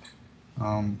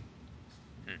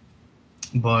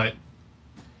 But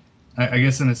I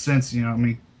guess in a sense,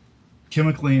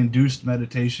 chemically induced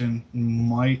meditation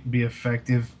might be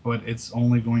effective, but it's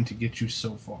only going to get you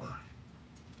so far.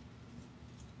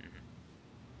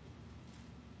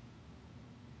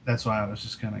 That's why I was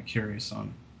just kind of curious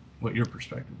on what your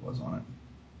perspective was on it.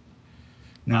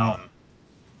 Now,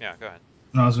 yeah, go ahead.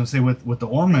 I was going to say with the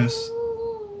Ormus,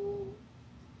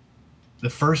 the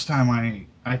first time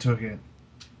I took it,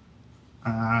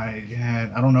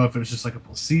 I don't know if it was just like a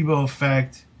placebo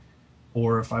effect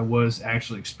or if I was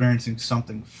actually experiencing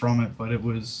something from it, but it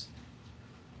was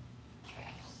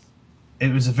a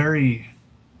very,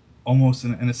 almost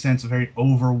in a sense, a very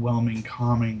overwhelming,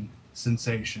 calming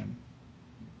sensation.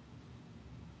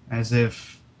 As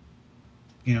if,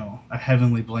 a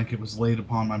heavenly blanket was laid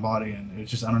upon my body, and it was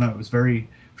just, I don't know, it was very,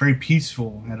 very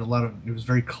peaceful. It was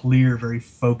very clear, very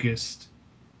focused.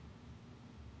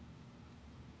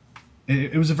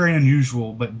 It was a very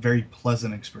unusual but very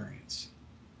pleasant experience.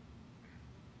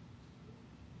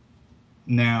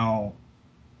 Now,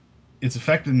 its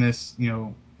effectiveness,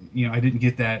 I didn't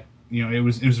get that. It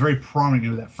was very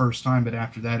prominent, that first time, but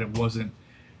after that, it wasn't,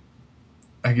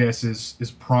 I guess,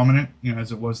 is prominent,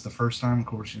 as it was the first time. Of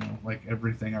course, like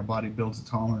everything, our body builds a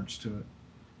tolerance to it.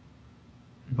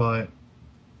 But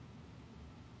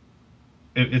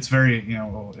it's very,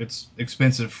 it's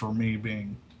expensive for me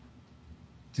being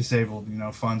disabled.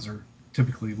 Funds are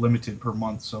typically limited per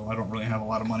month, so I don't really have a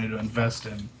lot of money to invest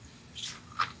in,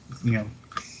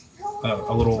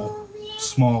 a little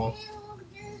small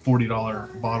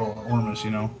 $40 bottle of Ormus,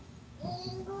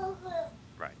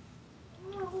 Right.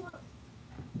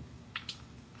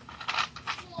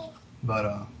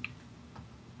 But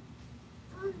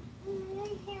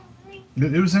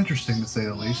it was interesting to say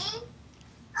the least.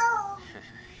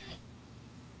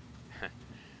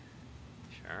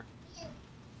 Sure.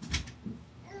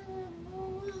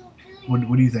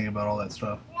 What do you think about all that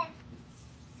stuff?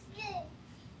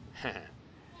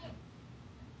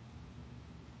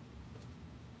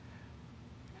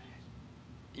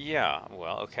 Yeah,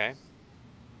 well, okay.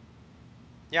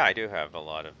 Yeah, I do have a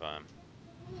lot of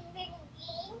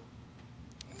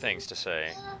things to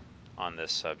say on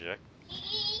this subject.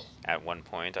 At one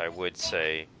point, I would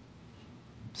say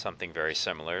something very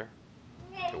similar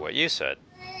to what you said.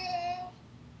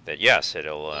 That yes,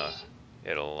 it'll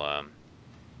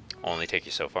only take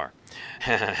you so far.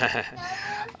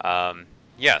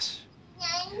 Yes.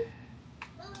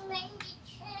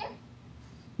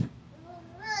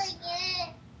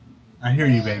 I hear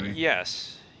you, baby.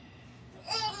 Yes.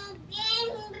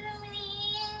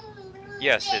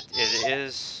 Yes, it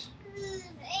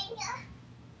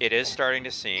is starting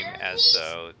to seem as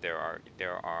though there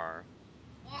are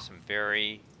some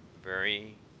very,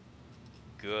 very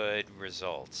good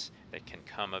results that can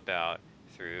come about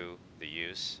through the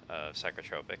use of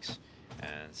psychotropics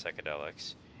and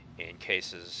psychedelics in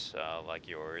cases like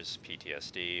yours,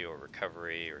 PTSD or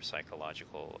recovery or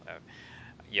psychological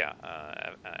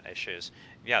issues.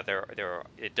 Yeah,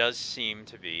 it does seem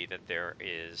to be that there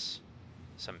is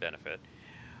some benefit.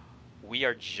 We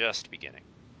are just beginning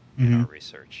in Mm-hmm. our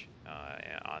research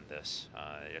on this,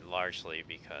 largely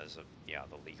because of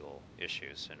the legal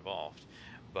issues involved.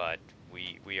 But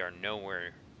we are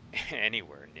nowhere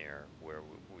anywhere near where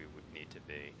we would need to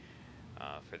be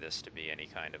for this to be any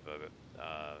kind of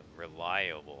a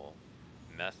reliable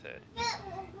method.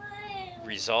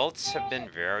 Results have been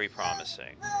very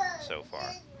promising so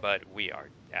far, but we are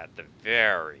at the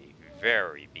very,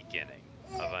 very beginning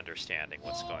of understanding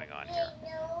what's going on here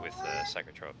with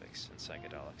psychotropics and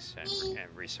psychedelics and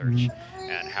research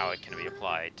and how it can be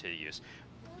applied to use.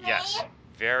 Yes,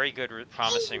 very good,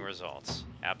 promising results.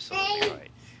 Absolutely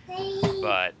right.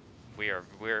 But we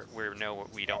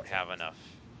don't have enough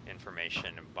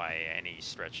information by any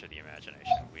stretch of the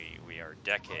imagination. We are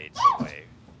decades away,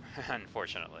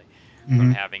 unfortunately, from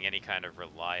Mm-hmm. having any kind of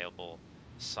reliable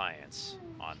science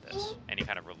on this, any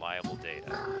kind of reliable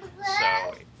data.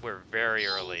 So we're very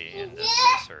early in this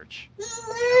research.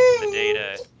 The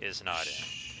data is not in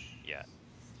yet.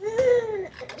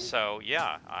 So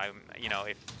yeah,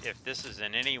 if this is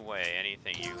in any way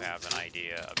anything you have an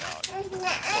idea about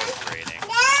incorporating,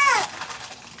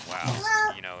 wow,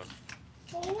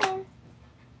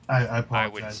 I I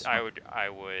would apologize. I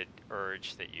would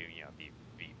urge that you be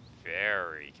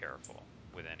very careful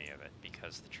with any of it,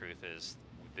 because the truth is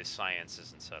the science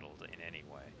isn't settled in any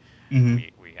way. Mm-hmm.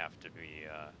 We have to be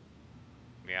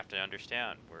we have to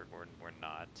understand we're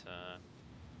not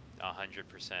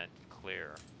 100%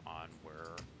 clear on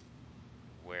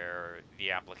where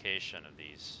the application of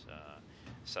these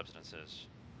substances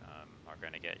are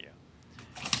going to get you.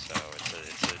 So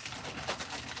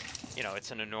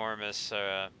it's an enormous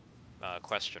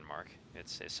question mark.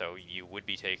 So you would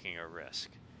be taking a risk,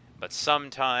 but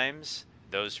sometimes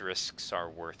those risks are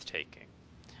worth taking.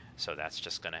 So that's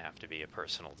just going to have to be a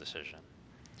personal decision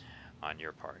on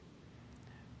your part.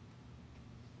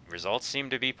 Results seem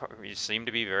to be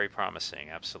very promising,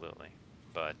 absolutely,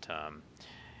 but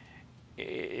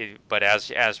but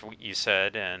as you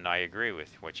said, and I agree with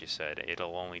what you said,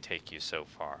 it'll only take you so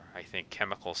far. I think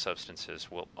chemical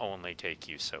substances will only take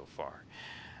you so far.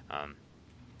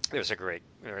 There's a great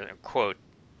quote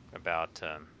about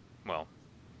well,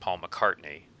 Paul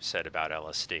McCartney said about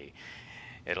LSD.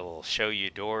 It'll show you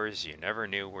doors you never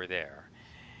knew were there.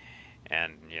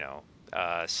 And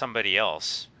somebody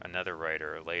else, another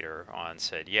writer later on,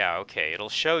 said, "Yeah, okay, it'll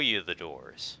show you the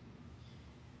doors.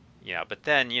 Yeah, but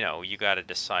then, you got to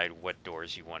decide what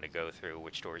doors you want to go through,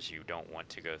 which doors you don't want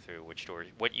to go through,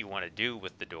 what you want to do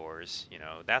with the doors.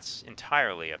 That's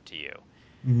entirely up to you.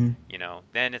 Mm-hmm.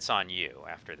 Then it's on you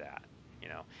after that. You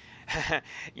know,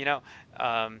 you know,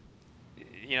 um,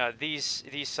 these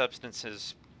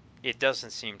substances. It doesn't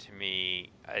seem to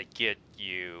me get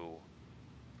you.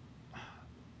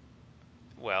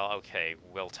 Well, okay,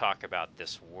 we'll talk about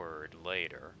this word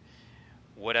later.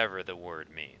 Whatever the word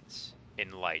means,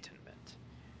 enlightenment,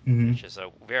 Mm-hmm. which is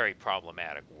a very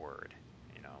problematic word,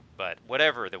 but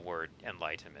whatever the word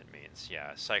enlightenment means,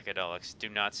 yeah, psychedelics do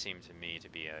not seem to me to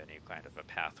be any kind of a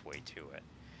pathway to it.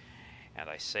 And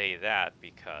I say that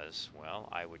because, well,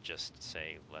 I would just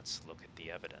say, let's look at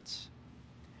the evidence.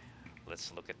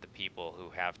 Let's look at the people who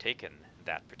have taken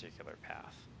that particular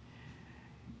path.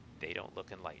 They don't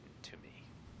look enlightened to me.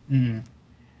 Mm-hmm.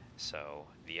 So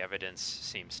the evidence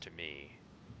seems to me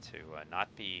to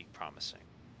not be promising.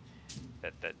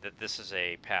 That this is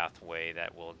a pathway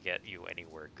that will get you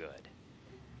anywhere good.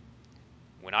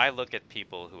 When I look at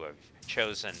people who have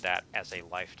chosen that as a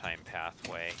lifetime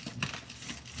pathway,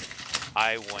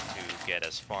 I want to get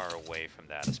as far away from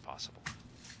that as possible.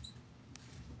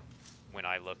 When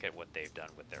I look at what they've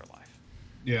done with their life.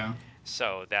 Yeah.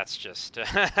 So that's just,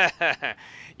 I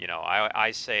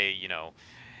say,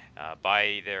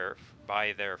 by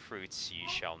their fruits ye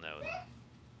shall know them.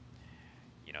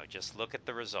 Just look at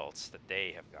the results that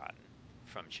they have gotten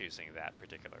from choosing that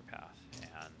particular path,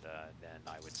 and then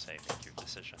I would say make your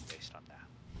decision based on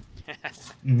that.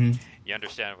 Mm-hmm. You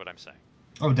understand what I'm saying?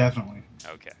 Oh, definitely.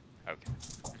 Okay. Okay.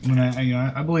 I mean,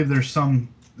 I believe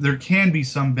there can be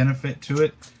some benefit to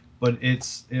it, but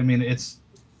it's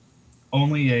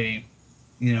only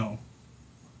you know,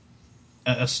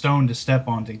 a stone to step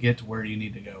on to get to where you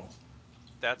need to go.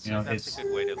 That's a It's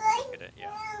good way to look at it.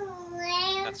 Yeah,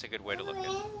 that's a good way to look at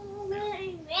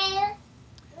it. Yeah.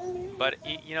 But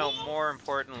more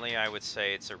importantly, I would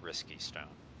say it's a risky stone.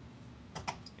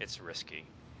 It's risky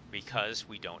because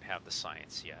we don't have the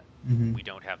science yet. mm-hmm. We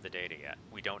don't have the data yet.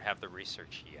 We don't have the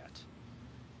research yet.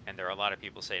 And there are a lot of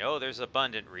people saying, "Oh, there's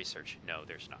abundant research." No,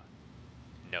 there's not.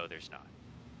 No, there's not.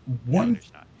 No, One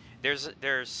there's not. There's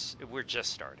we're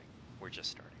just starting. We're just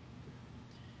starting.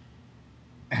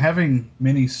 having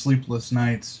many sleepless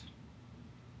nights.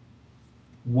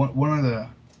 One of the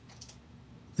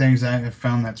things I have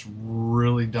found that's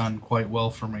really done quite well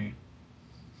for me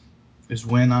is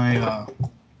when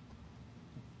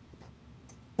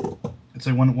it's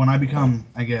like when I become,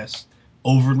 I guess,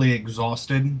 overly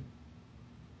exhausted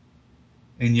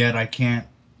and yet I can't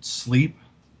sleep.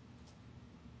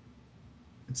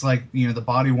 It's like, the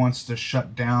body wants to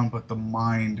shut down, but the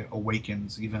mind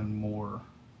awakens even more.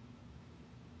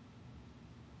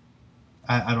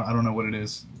 I don't know what it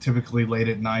is. Typically late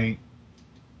at night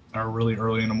or really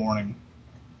early in the morning.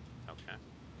 Okay.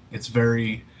 It's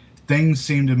very, things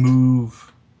seem to move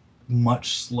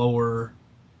much slower,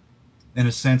 in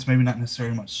a sense, maybe not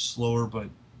necessarily much slower, but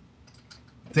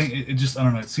it just, I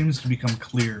don't know, it seems to become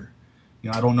clear.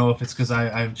 I don't know if it's because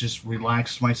I've just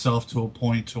relaxed myself to a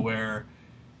point to where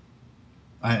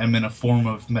I am in a form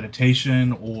of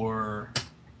meditation or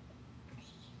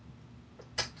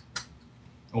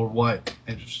what.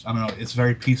 I don't know, it's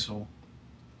very peaceful.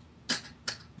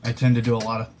 I tend to do a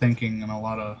lot of thinking and a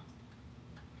lot of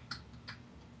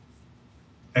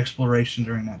exploration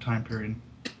during that time period.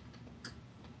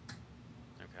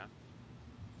 Okay.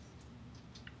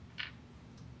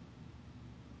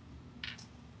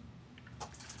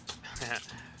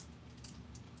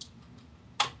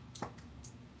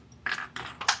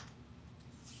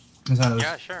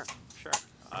 Yeah, sure, sure.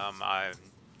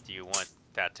 Do you want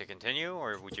that to continue,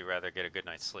 or would you rather get a good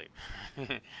night's sleep?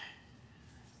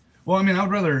 Well, I mean,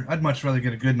 I'd much rather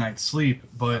get a good night's sleep,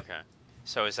 but Okay.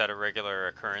 So is that a regular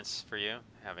occurrence for you,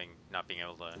 having not being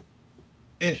able to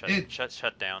it it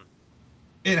shut down?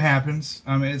 it happens.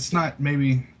 I mean, it's not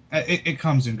maybe it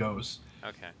comes and goes.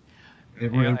 Okay.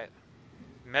 It Yeah, really.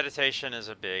 meditation is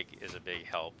a big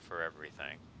help for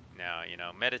everything. Now,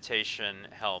 meditation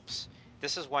helps.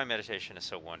 This is why meditation is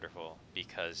so wonderful,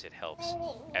 because it helps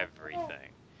everything.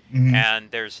 Hmm.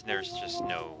 And there's just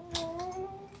no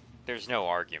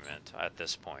argument at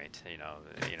this point.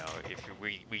 If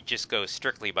we just go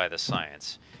strictly by the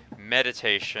science,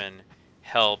 meditation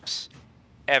helps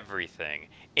everything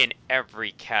in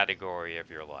every category of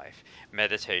your life.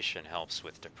 Meditation helps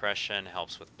with depression,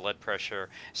 helps with blood pressure,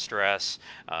 stress,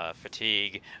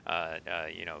 fatigue,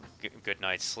 good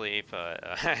night's sleep.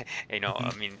 I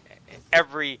mean,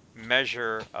 every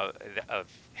measure of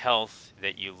health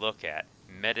that you look at,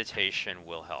 meditation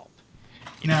will help.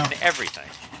 Now, In everything.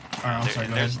 I'm sorry.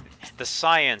 Go ahead. There's the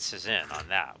science is in on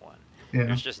that one. Yeah.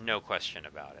 There's just no question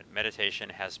about it. Meditation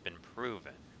has been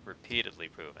proven, repeatedly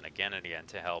proven, again and again,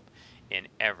 to help in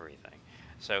everything.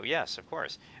 So yes, of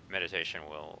course, meditation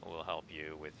will help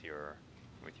you with your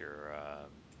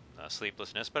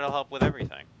sleeplessness, but it'll help with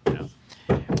everything.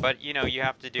 But you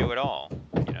have to do it all.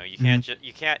 You Hmm. can't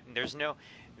you can't. There's no.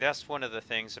 That's one of the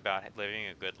things about living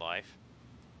a good life,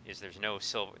 is there's no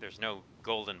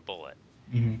golden bullet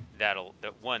Hmm. that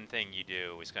one thing you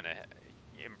do is you're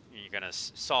gonna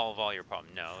solve all your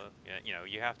problems. No,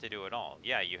 you have to do it all.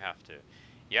 Yeah, you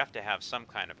have to have some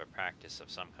kind of a practice of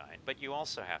some kind, but you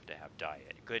also have to have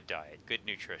diet, good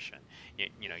nutrition. You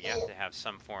have to have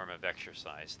some form of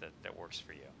exercise that works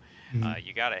for you. Hmm.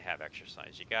 You got to have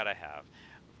exercise. You got to have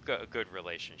good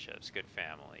relationships, good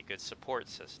family, good support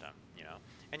system.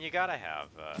 And you got to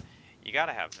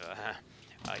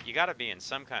be in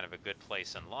some kind of a good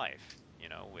place in life,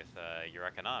 with your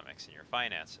economics and your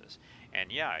finances.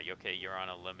 And yeah, okay, you're on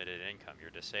a limited income, you're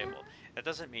disabled. That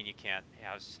doesn't mean you can't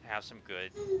have some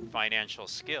good financial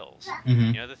skills.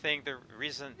 Hmm. The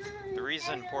reason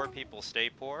poor people stay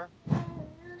poor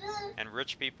and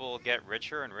rich people get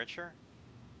richer and richer,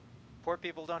 poor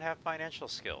people don't have financial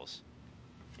skills.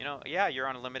 Yeah, you're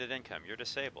on a limited income, you're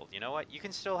disabled. You know what? You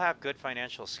can still have good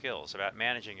financial skills about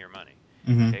managing your money.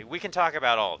 Hmm. Okay, we can talk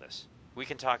about all this. We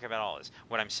can talk about all this.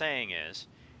 What I'm saying is,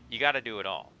 you got to do it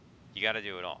all. You got to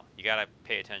do it all. You got to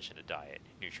pay attention to diet,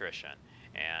 nutrition,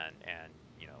 and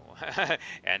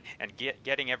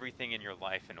getting everything in your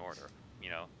life in order.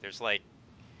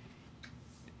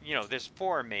 There's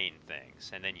four main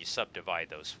things, and then you subdivide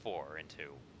those four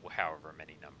into however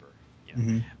many number. You know,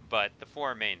 Hmm. but the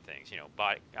four main things,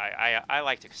 body. I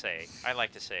like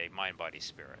to say mind, body,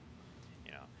 spirit.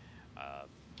 You know, uh,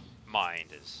 Mind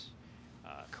is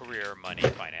career, money,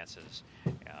 finances.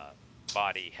 Uh,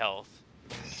 Body, health,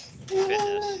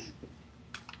 fitness,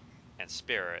 and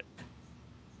spirit.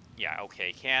 Yeah,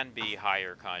 okay, can be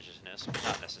higher consciousness, but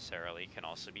not necessarily. Can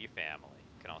also be family,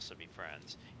 can also be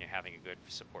friends. Having a good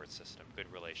support system,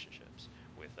 good relationships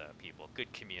with people,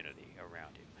 good community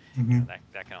around you. Hmm.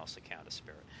 That can also count as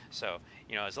spirit. So,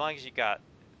 as long as you got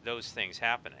those things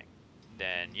happening,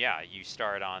 then yeah, you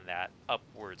start on that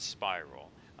upward spiral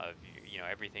of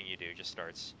everything you do just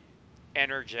starts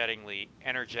energetically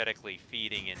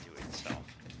feeding into itself,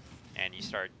 and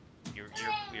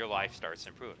your life starts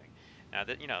improving. Now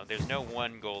that there's no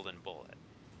one golden bullet,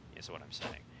 is what I'm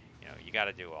saying. You got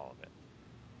to do all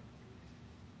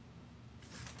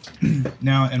of it,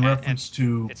 Now, in and reference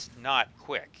to. it's not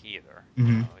quick either.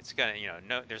 Hmm. It's gonna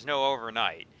no there's no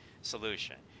overnight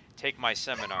solution. Take my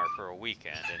seminar for a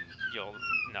weekend and you'll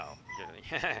no.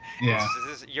 Yeah.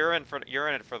 You're in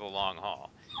it for the long haul.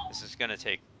 This is gonna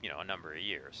take a number of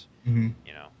years. Hmm.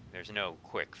 There's no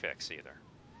quick fix either.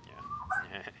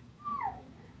 Yeah.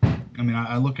 I mean,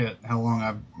 I look at how long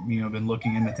I've been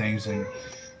looking into things, and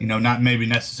not maybe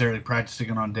necessarily practicing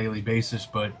it on a daily basis,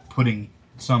 but putting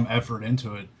some effort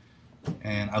into it.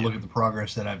 And I look Yeah. at the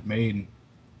progress that I've made,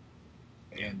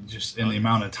 Yeah. and just in Oh the yeah.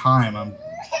 amount of time I'm.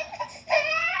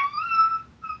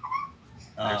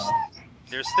 There's Uh,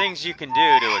 there's things you can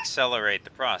do to accelerate the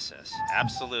process.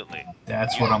 Absolutely.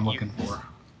 that's You what I'm you looking for.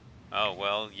 Oh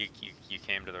well, you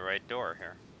came to the right door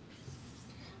here.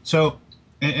 So,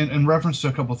 in reference to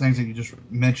a couple of things that you just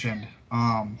mentioned,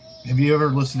 have you ever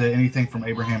listened to anything from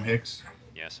Abraham Hicks?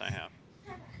 Yes, I have.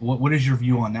 What is your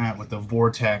view on that with the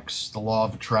vortex, the law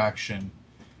of attraction,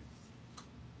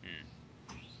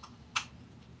 Hmm.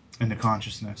 and the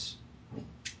consciousness?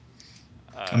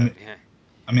 I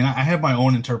Uh, mean, I have my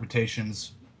own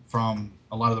interpretations from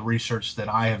a lot of the research that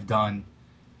I have done,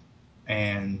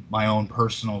 and my own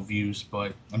personal views.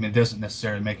 But I mean, it doesn't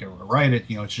necessarily make it right.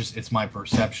 It's my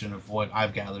perception of what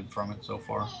I've gathered from it so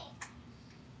far.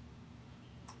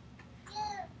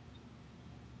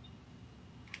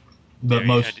 But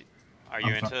are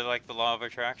you into like the law of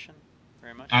attraction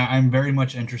very much? I'm very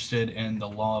much interested in the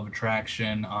law of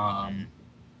attraction.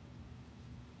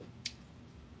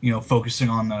 Focusing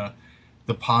on the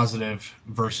positive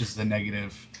versus the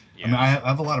negative. Yeah. I mean, I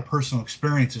have a lot of personal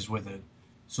experiences with it,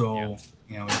 so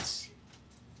it's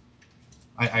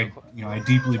I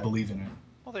deeply believe in it.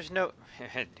 Well, there's no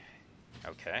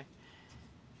okay.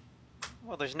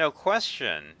 Well, there's no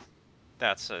question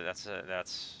that's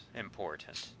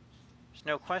important. There's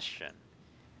no question.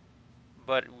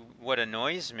 But what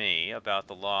annoys me about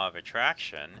the law of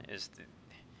attraction is that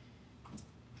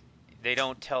they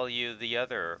don't tell you the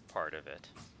other part of it,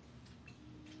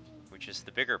 which is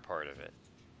the bigger part of it.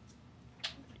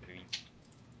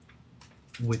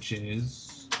 Which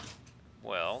is,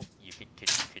 well,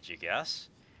 could you guess?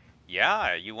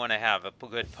 Yeah, you want to have a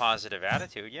good positive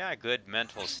attitude. Yeah, good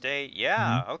mental state.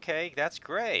 Yeah, okay, that's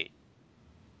great.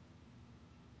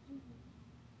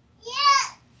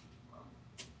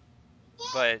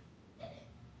 But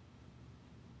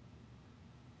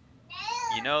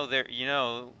you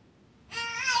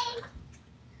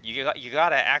got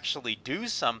to actually do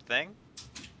something.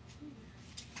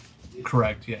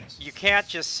 correct, yes. You can't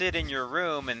just sit in your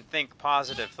room and think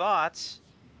positive thoughts.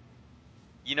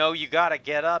 You got to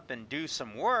get up and do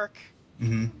some work.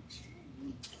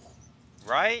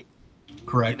 Right?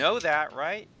 Correct. You know that,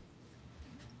 right?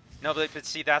 No, but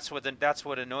see, that's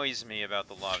what annoys me about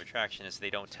the law of attraction is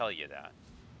they don't tell you that.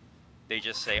 They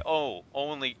just say, "Oh,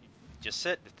 only just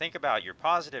sit, think about your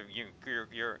positive,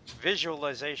 your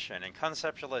visualization and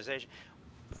conceptualization."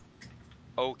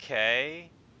 Okay,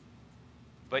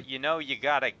 but you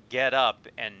got to get up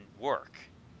and work.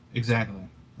 Exactly.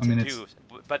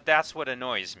 But that's what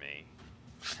annoys me.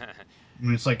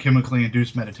 It's like chemically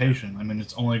induced meditation. I mean,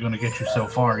 it's only going to get you so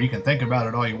far. You can think about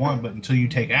it all you want, but until you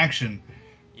take action,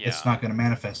 it's not going to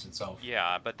manifest itself.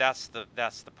 Yeah, but that's the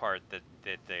part that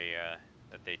they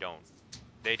don't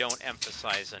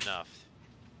emphasize enough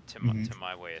to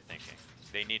my way of thinking.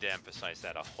 They need to emphasize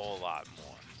that a whole lot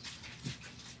more.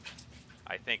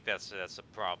 I think that's a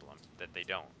problem that they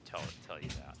don't tell you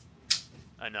that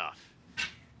enough.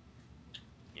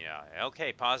 Yeah,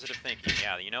 okay, positive thinking.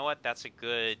 Yeah, you know what? That's a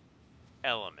good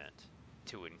element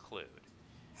to include.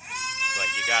 But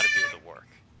you got to do the work.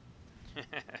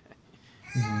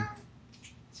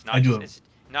 It's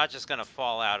not just going to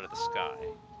fall out of the sky.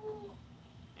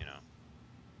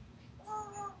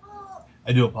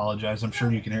 I do apologize. I'm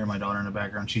sure you can hear my daughter in the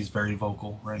background. She's very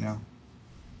vocal right now.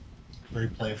 Very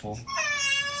playful.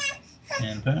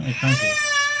 And apparently cranky.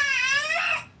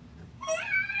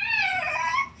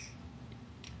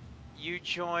 You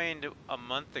joined a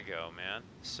month ago, man.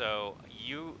 So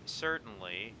you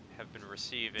certainly have been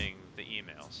receiving the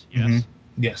emails, yes?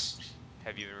 Yes.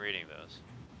 Have you been reading those?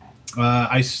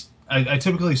 I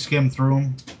typically skim through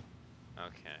them.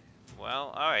 Okay.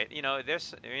 Well, all right.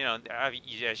 There's,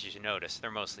 as you notice, they're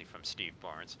mostly from Steve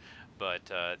Barnes, but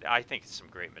I think it's some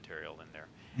great material in there.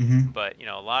 But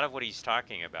a lot of what he's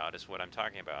talking about is what I'm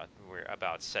talking about. We're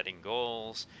about setting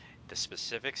goals, the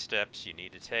specific steps you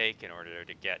need to take in order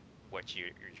to get what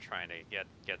you're trying to get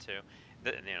to.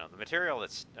 The material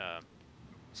that's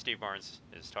Steve Barnes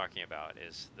is talking about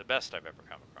is the best I've ever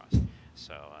come across.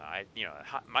 So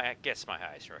gets my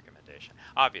highest recommendation,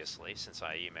 obviously, since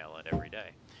I email it every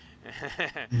day.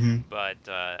 But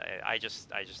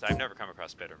I've never come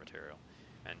across better material,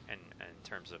 and in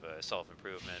terms of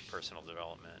self-improvement, personal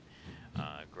development,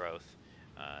 growth.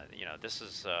 This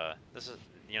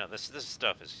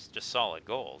stuff is just solid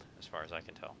gold as far as I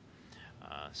can tell.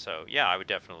 So yeah, I would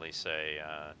definitely say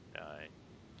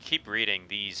keep reading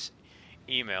these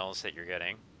emails that you're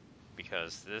getting,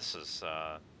 because this is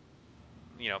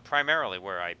primarily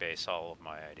where I base all of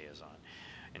my ideas on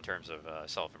in terms of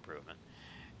self-improvement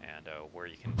and where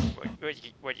you can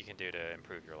what you can do to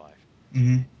improve your life.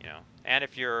 And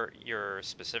if you're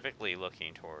specifically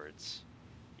looking towards,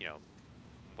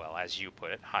 well, as you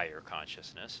put it, higher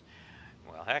consciousness,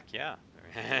 well, heck yeah,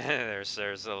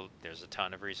 there's a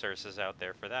ton of resources out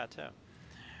there for that too.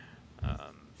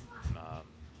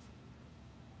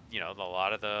 A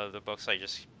lot of the books I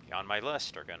just on my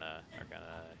list are gonna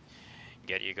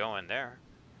get you going there.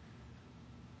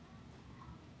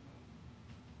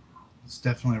 It's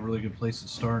definitely a really good place to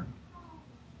start.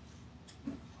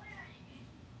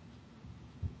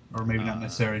 Or maybe not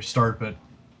necessarily start, but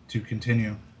to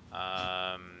continue.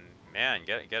 Man,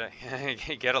 get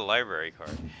a get a library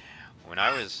card. When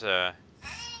I was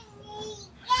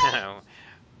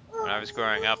When I was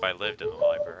growing up, I lived in the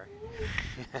library.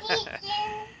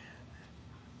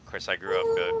 Of course, I grew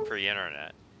up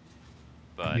pre-internet,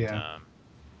 but Yeah.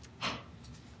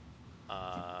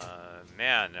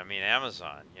 man, I mean,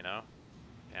 Amazon,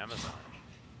 Amazon.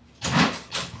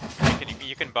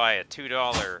 You can buy a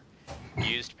 $2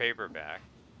 used paperback,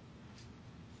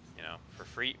 for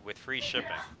free with free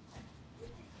shipping.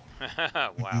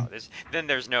 Hmm. Wow, then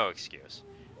there's no excuse.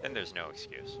 Then there's no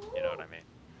excuse. You know what I mean?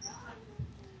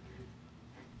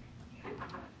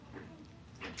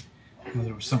 Well,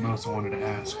 there was something else I wanted to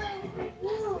ask.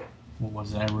 What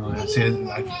was it? I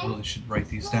really should write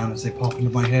these down as they pop into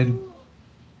my head.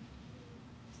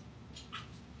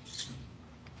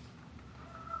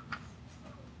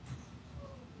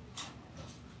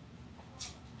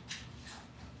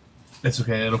 It's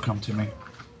okay. It'll come to me.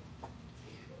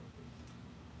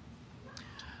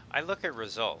 I look at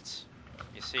results.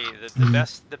 You see, the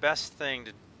Hmm. best thing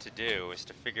to do is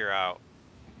to figure out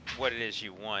what it is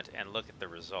you want and look at the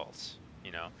results.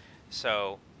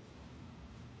 So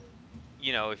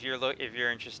if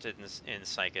you're interested in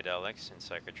psychedelics and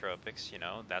psychotropics,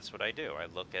 that's what I do. I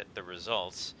look at the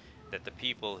results that the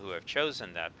people who have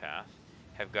chosen that path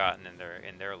have gotten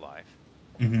in their life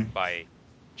Hmm. by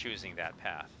choosing that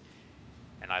path.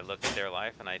 And I look at their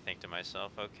life and I think to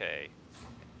myself, okay,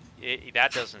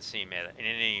 that doesn't seem in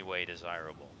any way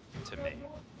desirable to me.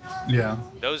 Yeah.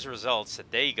 Those results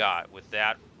that they got with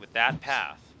that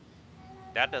path,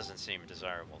 that doesn't seem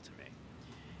desirable to me.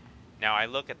 Now I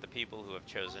look at the people who have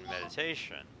chosen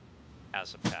meditation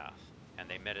as a path, and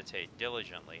they meditate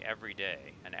diligently every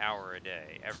day, an hour a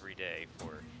day, every day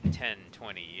for 10,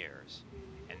 20 years.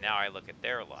 And now I look at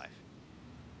their life.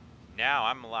 Now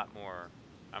I'm a lot more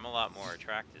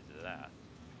attracted to that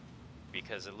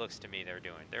because it looks to me they're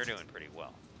doing pretty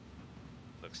well.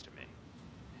 Looks to me.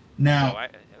 So Now, I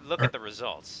look at er, the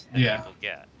results that yeah. people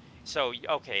get. So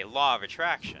okay, law of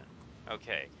attraction.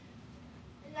 Okay.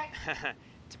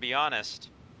 To be honest,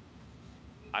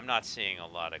 I'm not seeing a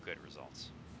lot of good results,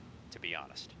 to be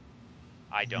honest.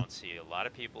 I Mhm. don't see a lot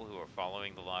of people who are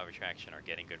following the law of attraction are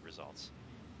getting good results.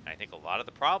 And I think a lot of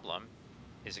the problem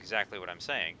is exactly what I'm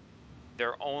saying.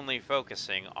 They're only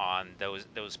focusing on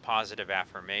those positive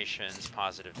affirmations,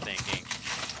 positive thinking,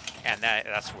 and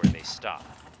that's where they stop.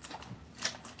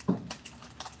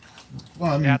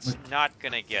 Well, I mean, That's like, not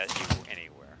going to get you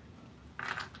anywhere.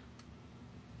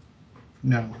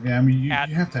 no, yeah, I mean, At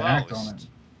you have to act on it. most,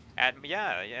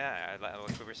 yeah,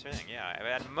 like we were saying, yeah,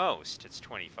 at most it's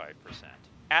 25%.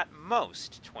 At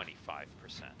most 25%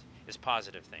 is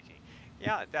positive thinking.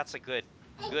 Yeah, that's a good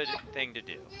thing to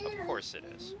do. Of course it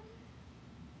is.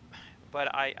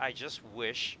 But I just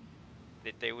wish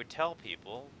that they would tell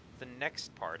people the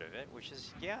next part of it, which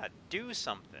is, yeah, do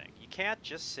something. You can't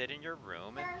just sit in your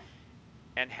room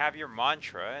and have your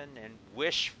mantra and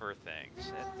wish for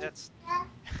things. That's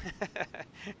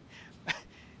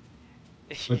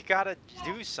But you gotta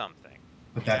do something.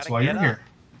 but You that's gotta why get you're here.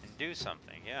 up and do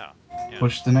something. Yeah, yeah.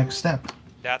 Push the next step.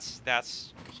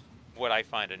 That's what I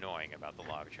find annoying about the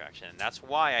law of attraction, and that's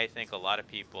why I think a lot of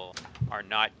people are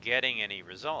not getting any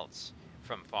results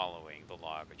from following the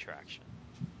law of attraction.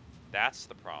 That's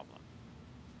the problem.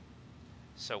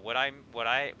 So what I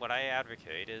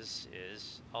advocate is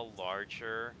a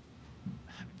larger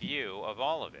view of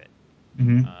all of it.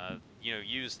 Hmm.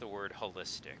 Use the word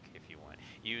holistic if you want.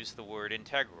 Use the word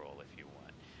integral if you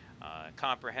want.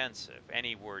 Comprehensive,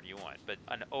 any word you want, but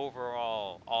an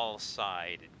overall,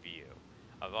 all-sided view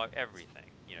of everything.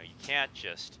 You can't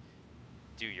just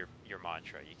do your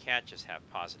mantra. You can't just have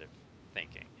positive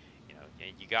thinking.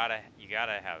 You gotta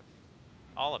have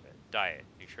all of it: diet,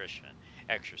 nutrition,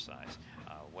 exercise,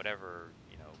 whatever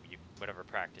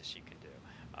practice you can do,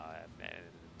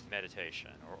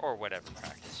 meditation, or whatever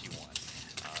practice you want,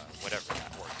 whatever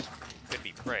that works for you. Could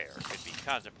be prayer, could be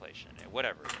contemplation,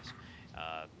 whatever it is.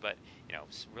 But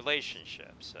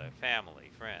relationships,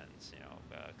 family, friends,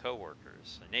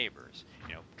 coworkers, neighbors,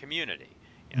 community.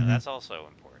 Hmm. That's also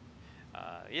important.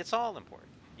 It's all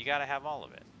important. You got to have all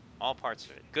of it, all parts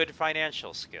of it. Good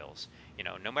financial skills.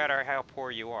 No matter how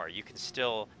poor you are, you can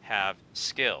still have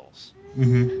skills.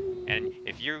 Hmm. And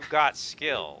if you've got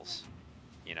skills,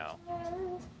 you know,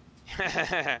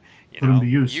 Put them to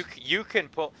use. you can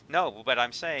pull. No, but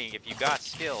I'm saying if you got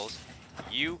skills,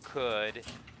 you could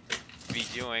be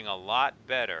doing a lot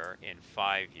better in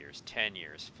 5 years, 10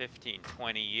 years, 15,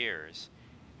 20 years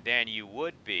than you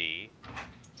would be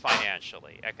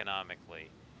financially, economically,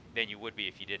 than you would be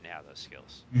if you didn't have those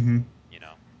skills. Hmm. You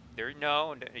know, there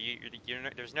no,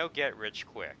 there's no get rich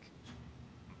quick,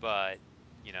 but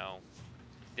you know,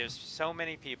 there's so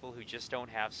many people who just don't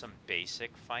have some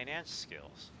basic finance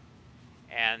skills,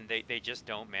 and they just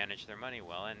don't manage their money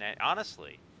well. And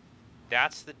honestly,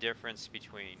 that's the difference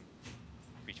between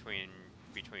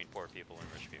poor people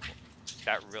and rich people.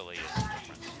 That really is the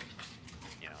difference.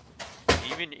 You know,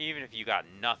 even if you got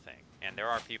nothing, and there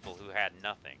are people who had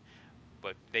nothing,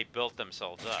 but they built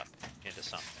themselves up into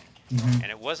something. Hmm.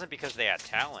 And it wasn't because they had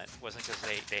talent, it wasn't because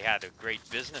they had a great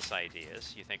business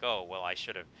ideas. You think, oh, well, I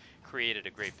should have created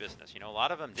a great business. A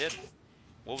lot of them didn't.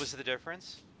 What was the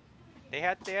difference? They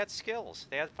had skills.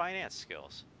 They had finance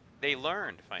skills. They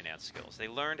learned finance skills. They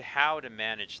learned how to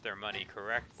manage their money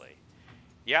correctly.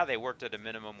 Yeah, they worked at a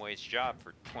minimum wage job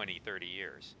for 20, 30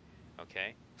 years.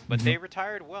 Okay? But Hmm. they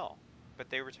retired well. But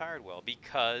they retired well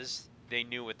because they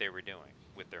knew what they were doing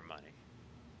with their money,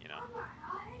 you know?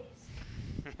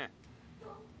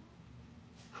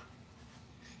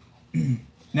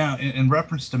 Now, in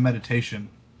reference to meditation,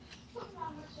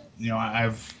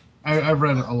 I've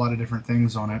read a lot of different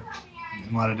things on it,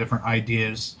 a lot of different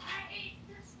ideas,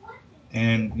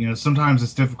 and sometimes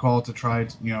it's difficult to try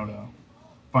to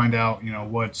find out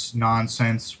what's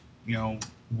nonsense,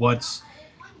 what's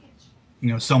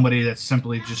somebody that's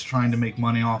simply just trying to make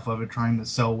money off of it, trying to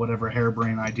sell whatever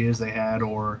harebrained ideas they had,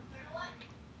 or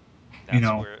you That's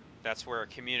know where a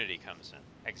community comes in.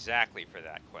 Exactly for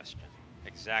that question.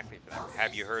 Exactly for that.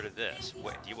 Have you heard of this?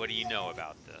 What do you know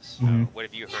about this? mhm. What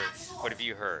have you heard? What have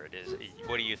you heard?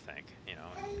 What do you think?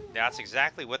 That's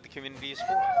exactly what the community is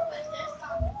for.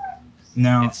 In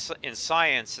Now, in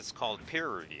science, it's called peer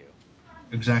review.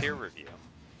 Peer exactly. review.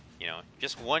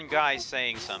 Just one guy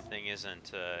saying something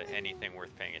isn't anything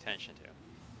worth paying attention to.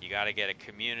 You got to get a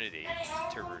community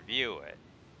to review it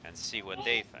and see what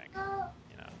they think.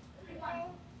 You know.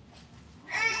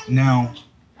 Now,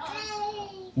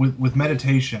 with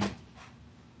meditation,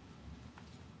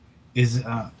 is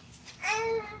I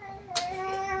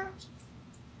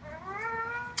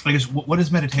guess what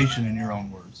is meditation in your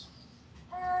own words?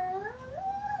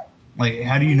 Like,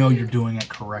 how do you know you're doing it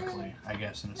correctly? I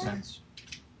guess in a sense.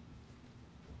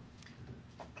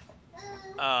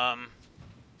 Um.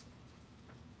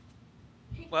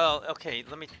 Well, okay.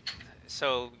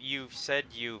 So you've said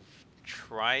you've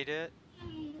tried it.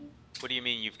 What do you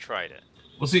mean you've tried it?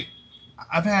 Well, see,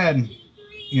 I've had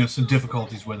some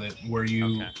difficulties with it where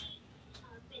you. Okay.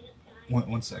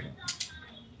 One second.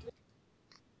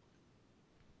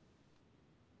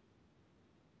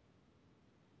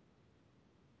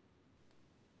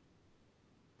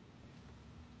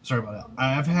 Sorry about that.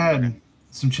 I've Okay. had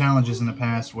some challenges in the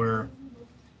past where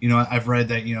I've read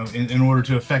that in order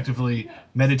to effectively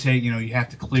meditate, you have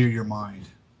to clear your mind.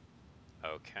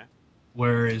 Okay.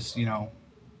 Whereas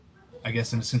I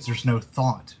guess in a sense there's no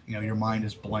thought. Your mind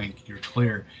is blank. You're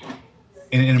clear.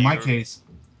 And in Do my you case,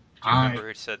 do you I remember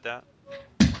who said that?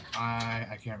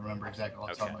 I can't remember exactly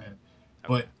off the top Okay. of my head,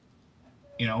 but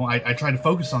Okay. I tried to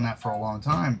focus on that for a long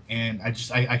time, and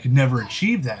I could never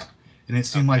achieve that. And it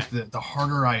seemed like Okay. the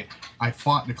harder I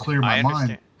fought to clear my I mind,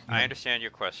 understand. I understand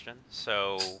your question.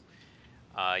 So,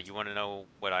 you want to know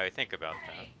what I think about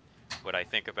that? What I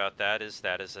think about that is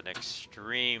an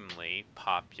extremely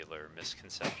popular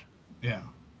misconception. yeah.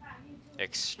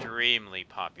 Extremely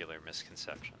popular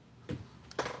misconception.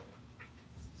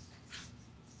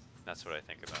 That's what I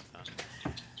think about that.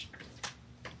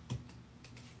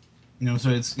 So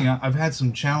it's I've had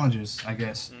some challenges, I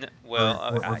guess,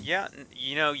 Well, or yeah,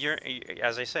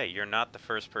 as I say, you're not the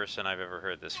first person I've ever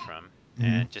heard this from. mhm.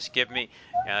 And just give me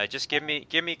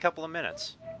a couple of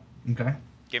minutes. Okay.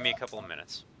 Give me a couple of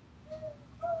minutes.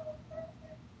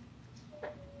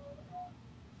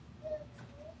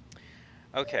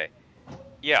 Okay.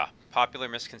 Yeah, popular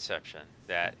misconception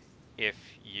that if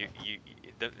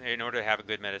in order to have a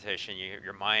good meditation,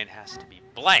 your mind has to be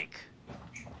blank,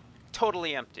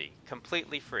 totally empty,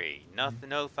 completely free,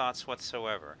 no thoughts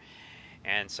whatsoever.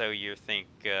 And so you think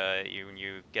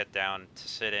you get down to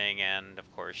sitting, and of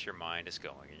course your mind is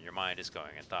going, and your mind is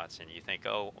going, and thoughts, and you think,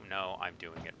 oh no, I'm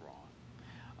doing it wrong.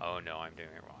 Oh no, I'm doing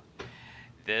it wrong.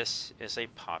 This is a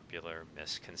popular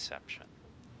misconception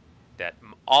that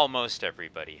almost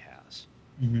everybody has.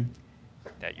 Hmm.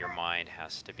 That your mind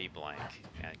has to be blank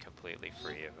and completely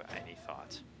free of any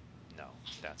thought. No,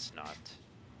 that's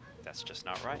just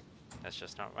not right. That's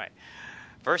just not right.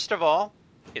 First of all,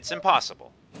 it's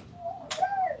impossible.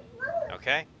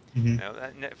 Okay? Hmm.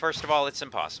 First of all, it's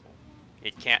impossible.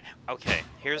 It can't. Okay,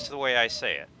 here's the way I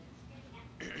say it.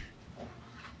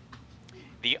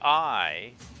 The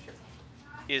eye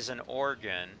is an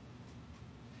organ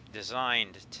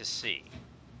designed to see.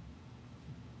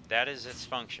 That is its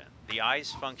function. The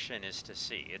eye's function is to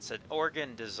see. It's an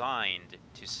organ designed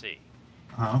to see.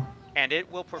 Uh-huh. and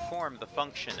it will perform the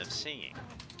function of seeing.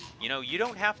 You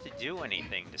don't have to do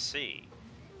anything to see.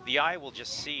 The eye will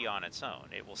just see on its own.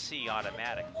 It will see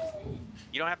automatically.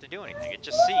 You don't have to do anything. It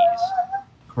just sees.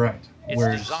 Correct. It's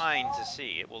Whereas, designed to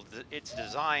see. It's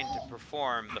designed to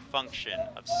perform the function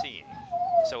of seeing.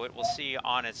 So it will see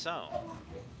on its own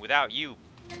without you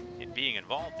being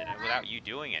involved in it, without you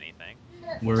doing anything.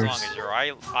 As long as whereas, your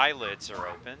eyelids are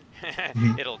open,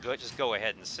 mhm. it'll just go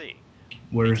ahead and see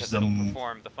Whereas because the it'll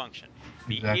perform the function.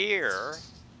 The exact. ear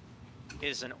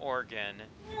is an organ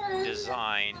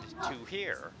designed to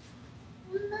hear,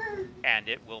 and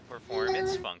it will perform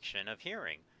its function of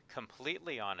hearing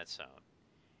completely on its own.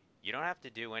 You don't have to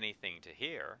do anything to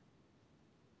hear.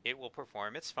 It will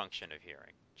perform its function of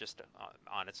hearing just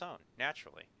on its own,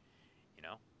 naturally. You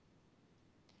know?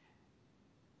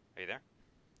 Are you there?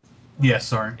 Yes,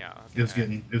 sorry. Yeah, It okay.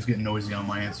 was getting noisy on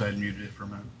my end, so I muted it for a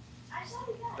minute.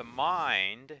 The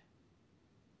mind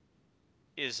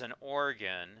is an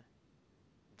organ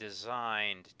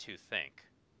designed to think,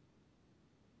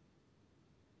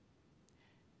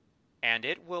 and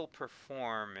it will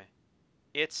perform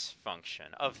its function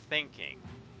of thinking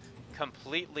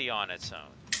completely on its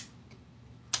own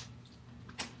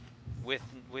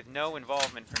with no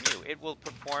involvement from you. It will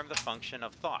perform the function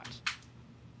of thought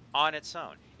on its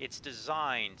own. It's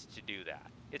designed to do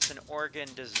that. It's an organ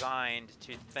designed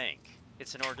to think.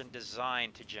 It's an organ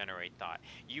designed to generate thought.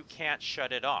 You can't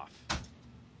shut it off,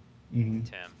 Mm-hmm.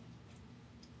 Tim.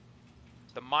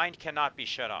 The mind cannot be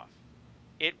shut off.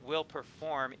 It will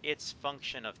perform its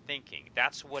function of thinking.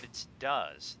 That's what it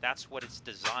does. That's what it's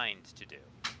designed to do.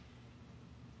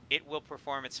 It will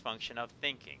perform its function of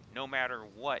thinking, no matter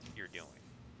what you're doing.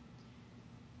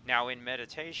 Now, in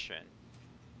meditation,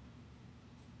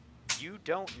 you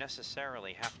don't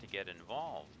necessarily have to get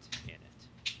involved in it.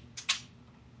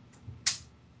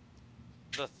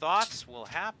 The thoughts will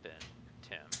happen,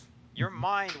 Tim. Your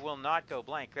mind will not go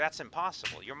blank. That's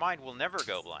impossible. Your mind will never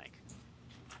go blank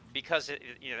because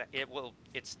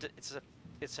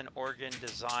it's an organ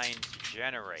designed to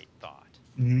generate thought.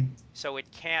 Mm-hmm. So it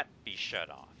can't be shut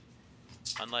off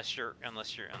unless you're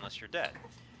dead.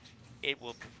 It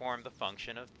will perform the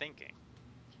function of thinking.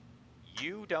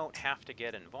 You don't have to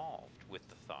get involved with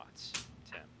the thoughts,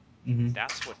 Tim. Mm-hmm.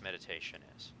 That's what meditation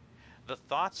is. The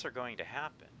thoughts are going to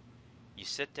happen. You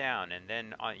sit down, and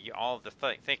then all of the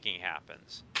thinking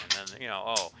happens. And then,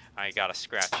 oh, I got a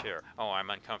scratch here. Oh, I'm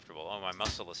uncomfortable. Oh, my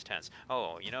muscle is tense.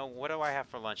 Oh, what do I have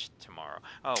for lunch tomorrow?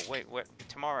 Oh, wait,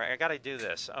 tomorrow I got to do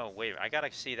this. Oh, wait, I got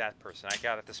to see that person. I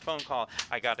got this phone call.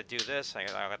 I got to do this. I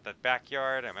got the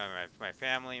backyard. My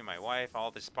family, my wife,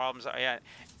 all these problems.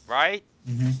 Right?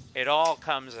 Mm-hmm. It all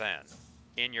comes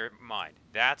in your mind.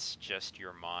 That's just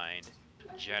your mind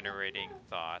generating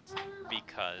thought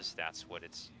because that's what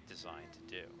it's designed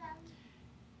to do.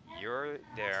 You're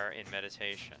there in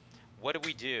meditation. What do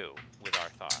we do with our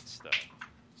thoughts, though?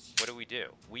 What do?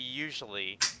 We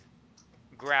usually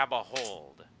grab a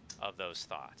hold of those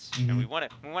thoughts, and Mm-hmm. we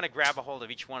want to grab a hold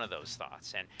of each one of those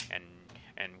thoughts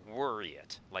and worry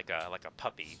it like a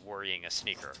puppy worrying a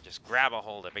sneaker. Just grab a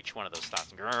hold of each one of those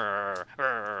thoughts. Grrr,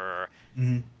 grrr.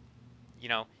 Mm-hmm. You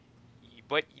know,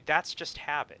 but that's just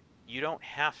habit. You don't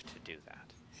have to do that.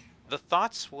 The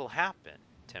thoughts will happen,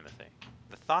 Timothy.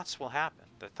 The thoughts will happen.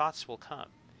 The thoughts will come.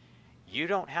 You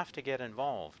don't have to get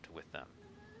involved with them.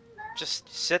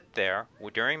 Just sit there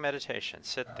during meditation,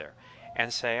 sit there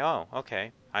and say, oh,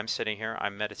 okay, I'm sitting here,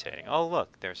 I'm meditating. Oh,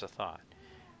 look, there's a thought.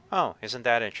 Oh, isn't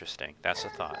that interesting? That's a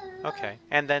thought. Okay.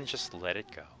 And then just let it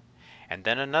go. And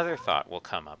then another thought will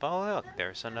come up. Oh, look,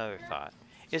 there's another thought.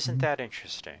 Isn't Mm-hmm. that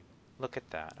interesting? Look at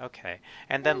that. Okay.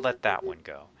 And then let that one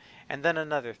go. And then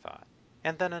another thought.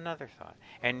 And then another thought.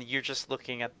 And you're just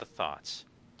looking at the thoughts.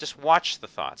 Just watch the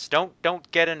thoughts.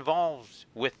 Don't get involved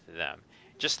with them.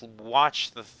 Just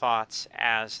watch the thoughts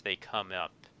as they come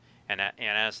up and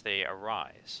as they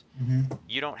arise. Mm-hmm.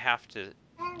 You don't have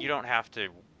to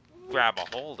grab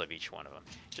a hold of each one of them.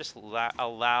 Just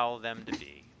allow them to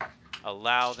be.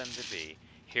 Allow them to be.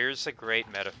 Here's a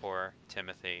great metaphor,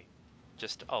 Timothy.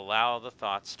 Just allow the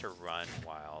thoughts to run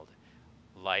wild,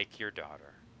 like your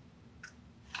daughter.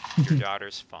 Your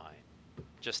daughter's fine.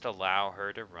 Just allow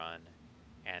her to run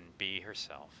and be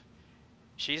herself.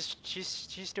 She's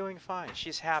doing fine.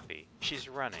 She's happy. She's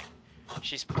running.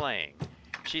 She's playing.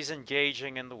 She's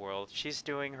engaging in the world. She's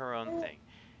doing her own thing.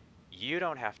 You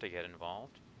don't have to get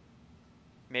involved.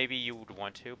 Maybe you would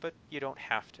want to, but you don't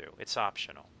have to. It's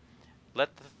optional.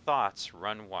 Let the thoughts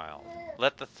run wild.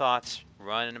 Let the thoughts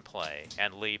run and play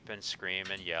and leap and scream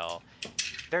and yell.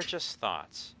 They're just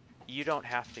thoughts. You don't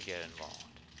have to get involved.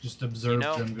 Just You observe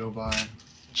know, them go by.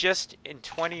 just in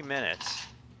 20 minutes,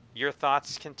 Your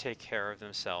thoughts can take care of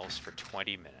themselves for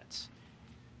 20 minutes.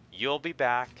 You'll be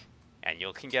back and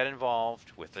you can get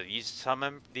involved with some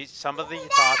of the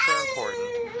thoughts are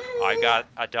important. I got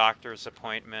a doctor's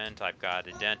appointment, I've got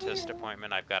a dentist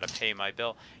appointment, I've got to pay my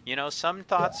bill. Some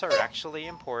thoughts are actually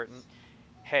important.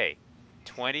 Hey,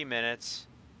 20 minutes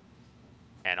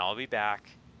and I'll be back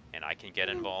and I can get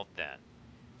involved then.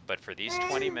 But for these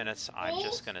 20 minutes, I'm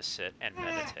just going to sit and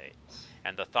meditate.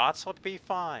 And the thoughts will be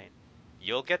fine.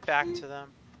 You'll get back to them.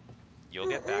 You'll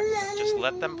get back to them. Just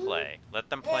let them play. Let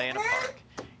them play in a park.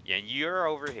 And you're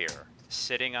over here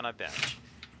sitting on a bench.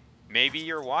 Maybe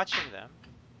you're watching them.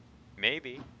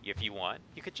 Maybe, if you want,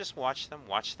 you could just watch them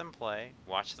play,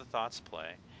 watch the thoughts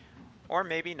play. Or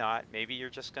maybe not. Maybe you're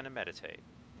just going to meditate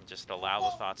and just allow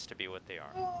the thoughts to be what they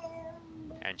are.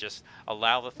 And just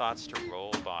allow the thoughts to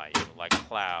roll by you like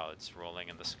clouds rolling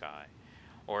in the sky.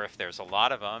 Or if there's a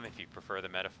lot of them, if you prefer the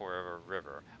metaphor of a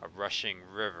river, a rushing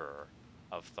river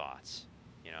of thoughts.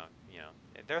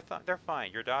 They're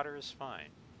fine. Your daughter is fine.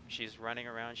 She's running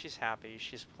around. She's happy.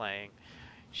 She's playing.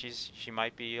 She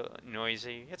might be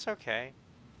noisy. It's okay.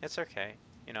 It's okay.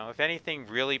 If anything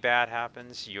really bad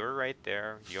happens, you're right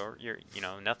there.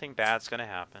 Nothing bad's going to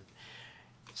happen.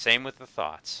 Same with the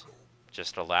thoughts.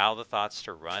 Just allow the thoughts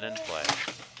to run and play.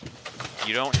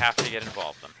 You don't have to get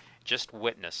involved in them. Just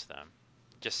witness them.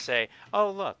 Just say,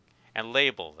 "Oh, look," and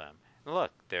label them.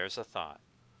 Look, there's a thought.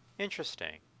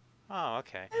 Interesting. Oh,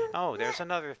 okay. Oh, there's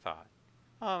another thought.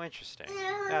 Oh, interesting.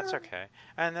 That's okay.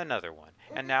 And another one.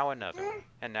 And now another one.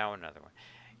 And now another one.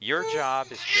 Your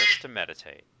job is just to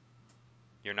meditate.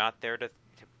 You're not there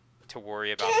to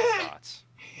worry about the thoughts.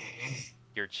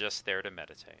 You're just there to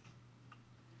meditate.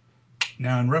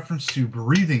 Now, in reference to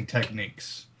breathing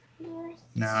techniques,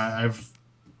 now I've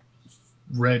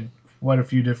read quite a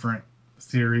few different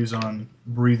theories on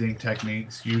breathing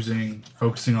techniques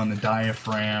focusing on the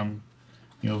diaphragm,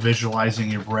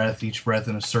 visualizing your breath, each breath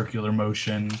in a circular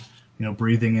motion,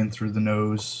 breathing in through the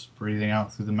nose, breathing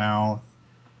out through the mouth.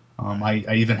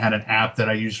 I even had an app that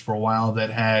I used for a while that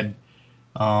had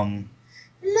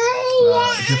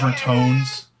different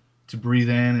tones to breathe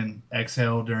in and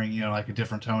exhale during, like a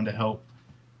different tone to help,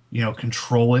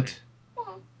 control it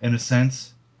in a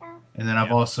sense. And then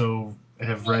I've also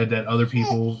have read that other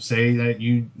people say that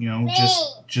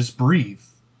just breathe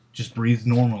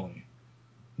normally.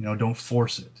 Don't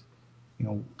force it.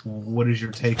 What is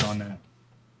your take on that?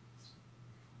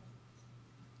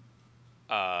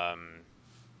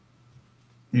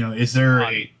 Is there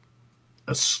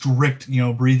a strict,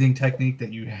 breathing technique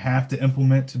that you have to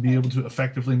implement to be able to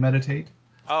effectively meditate?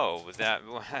 Oh,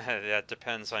 that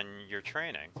depends on your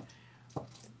training.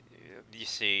 You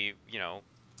see,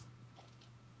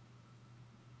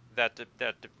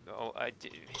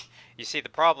 you see the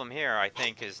problem here, I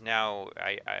think, is now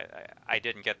I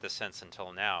didn't get the sense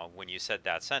until now when you said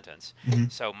that sentence.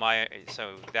 Mm-hmm.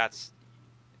 So that's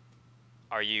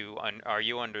are you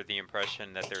under the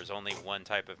impression that there's only one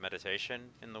type of meditation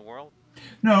in the world?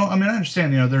 No, I mean I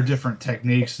understand. There are different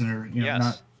techniques, and they're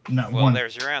Yes. not Well, one.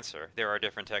 there's your answer. There are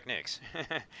different techniques.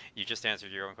 You just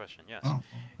answered your own question. Yes. Oh, well,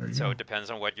 there you So go. it depends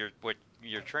on what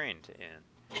you're trained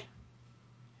in.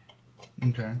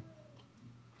 Okay.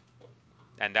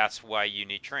 And that's why you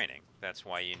need training. That's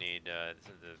why you need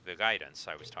the guidance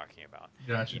I was talking about.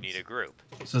 Gotcha. You need a group.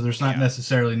 So there's not Yeah.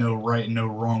 necessarily no right and no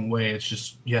wrong way. It's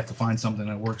just you have to find something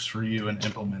that works for you and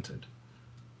implement it.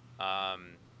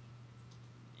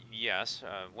 Yes.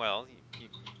 Well,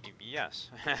 yes.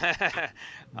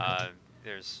 uh,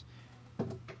 there's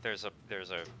there's a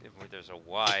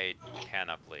wide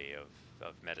panoply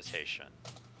of meditation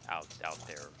out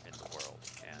there in the world,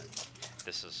 and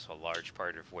this is a large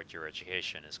part of what your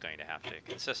education is going to have to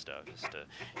consist of, is to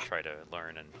try to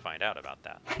learn and find out about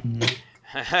that.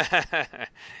 Mm-hmm.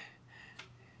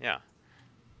 Yeah.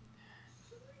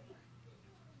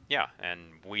 Yeah, and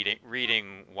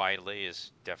reading widely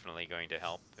is definitely going to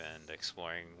help, and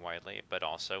exploring widely, but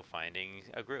also finding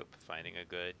a good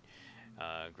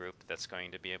group that's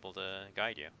going to be able to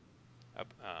guide you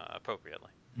appropriately.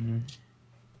 Mm-hmm.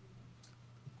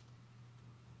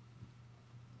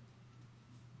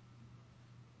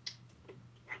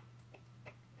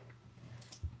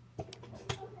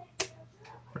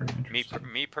 Very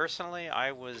interesting. Me personally,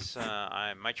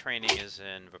 my training is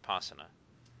in Vipassana.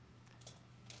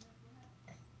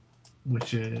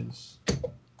 Which is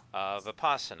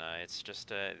Vipassana, it's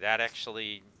just it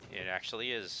actually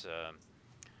is.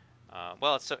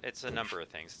 Well, it's a number of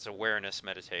things. It's awareness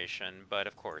meditation, but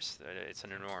of course, it's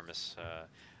an enormous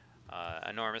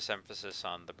emphasis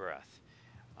on the breath.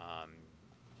 Um,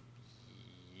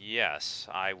 yes,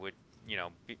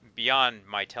 beyond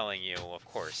my telling you, of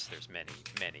course, there's many,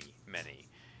 many, many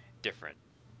different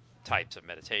types of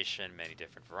meditation, many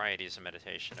different varieties of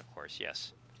meditation, of course,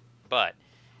 yes. But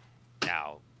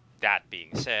now, that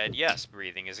being said, yes,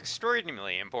 breathing is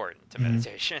extraordinarily important to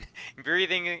meditation.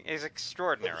 Breathing is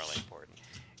extraordinarily important.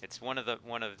 It's one of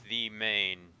the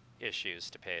main issues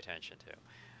to pay attention to.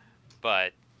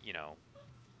 But,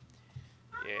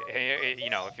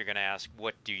 if you're going to ask,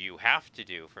 what do you have to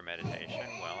do for meditation?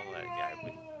 Well, I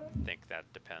would think that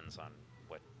depends on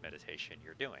what meditation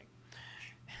you're doing.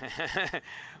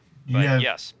 But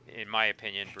yes, in my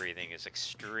opinion, breathing is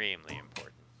extremely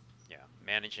important. Yeah,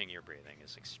 managing your breathing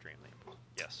is extremely important.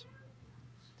 Yes.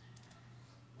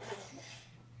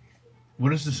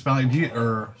 What is the spelling? Do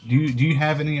you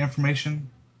have any information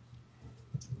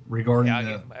regarding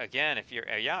the? Again, if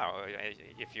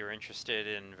you're interested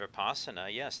in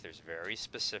Vipassana, yes, there's very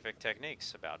specific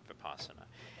techniques about Vipassana.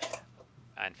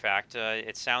 In fact,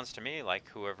 it sounds to me like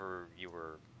whoever you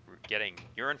were getting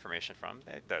your information from,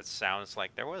 that sounds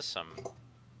like there was some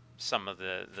of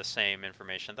the same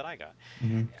information that I got.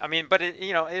 Mm-hmm. I mean, but it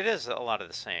is a lot of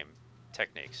the same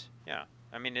techniques. Yeah.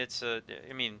 I mean,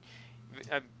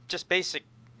 just basic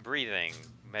breathing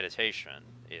meditation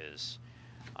is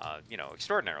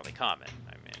extraordinarily common.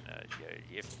 I mean,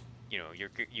 if you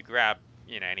grab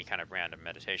any kind of random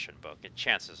meditation book, and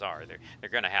chances are they're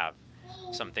going to have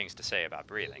some things to say about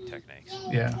breathing techniques.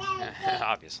 Yeah.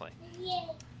 Obviously.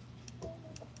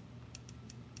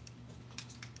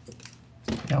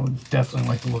 I would definitely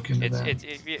like to look into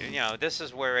that. This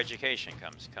is where education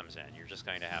comes in. You're just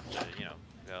going to have to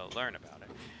go learn about it.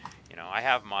 I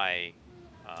have my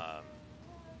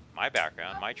my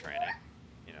background, my training.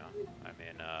 I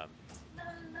mean.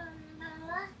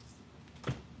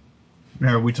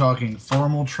 Now, are we talking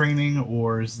formal training,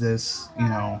 or is this,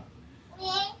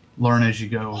 learn as you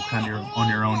go, kind of on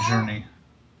your own journey?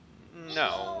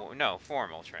 No,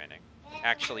 formal training.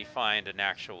 Actually find an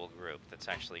actual group that's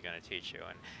actually going to teach you,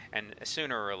 and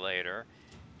sooner or later,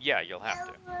 yeah, you'll have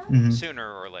to. Mm-hmm.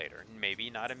 Sooner or later, maybe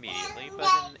not immediately, but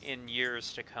in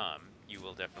years to come, you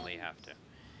will definitely have to.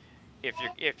 If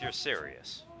you're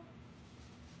serious.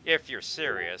 If you're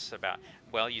serious about,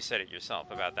 well, you said it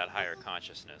yourself about that higher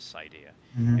consciousness idea.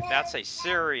 Mm-hmm. If that's a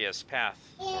serious path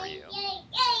for you, then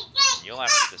you'll have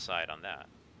to decide on that.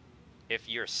 If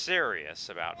you're serious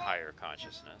about higher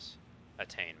consciousness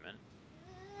attainment,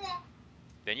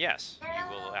 then yes, you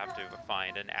will have to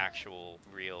find an actual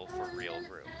for real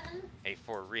group,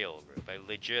 a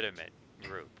legitimate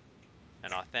group,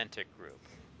 an authentic group.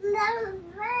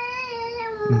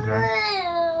 Okay.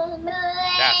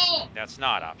 That's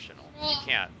not optional. You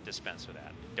can't dispense with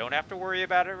that. Don't have to worry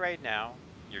about it right now.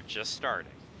 You're just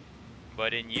starting.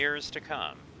 But in years to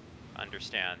come,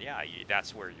 understand, yeah,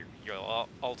 that's where you'll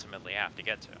ultimately have to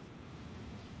get to.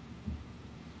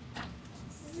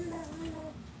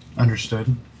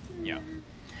 Understood. Yeah.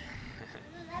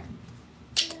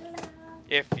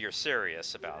 If you're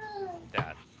serious about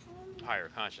that higher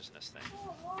consciousness thing,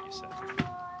 you said.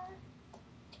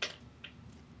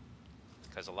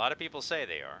 Because a lot of people say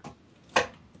they are,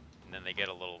 and then they get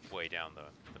a little way down the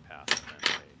path, and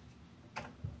then they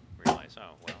realize,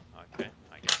 oh, well, okay,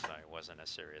 I guess I wasn't as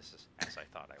serious as I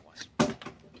thought I was.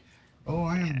 Oh,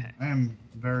 I am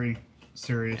very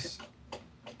serious.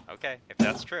 Okay, if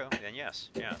that's true, then yes,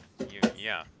 yeah.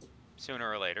 Sooner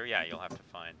or later, yeah, you'll have to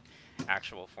find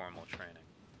actual formal training.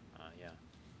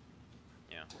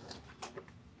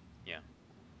 Yeah.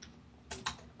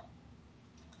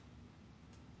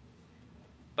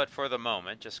 But for the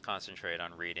moment, just concentrate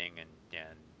on reading and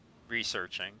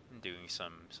researching and doing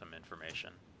some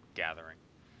information gathering.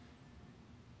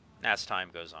 As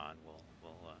time goes on,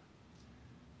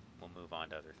 we'll move on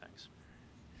to other things.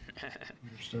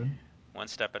 Understood. One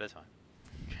step at a time.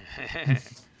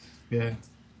 Yeah.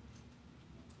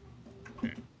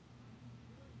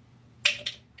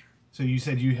 So you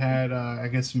said you had, I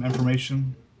guess, some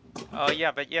information. Oh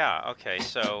yeah, but yeah, okay.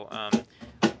 So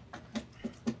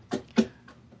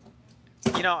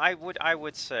I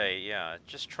would say, yeah,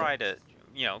 just try to,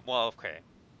 well, okay.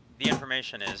 The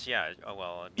information is, yeah, oh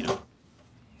well,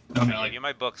 I gave you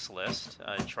my books list.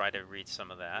 Try to read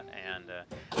some of that and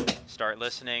start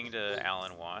listening to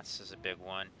Alan Watts is a big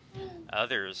one.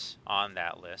 Others on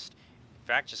that list. In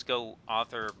fact, just go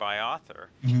author by author.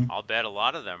 Mm-hmm. I'll bet a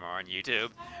lot of them are on YouTube.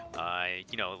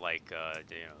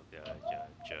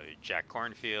 Jack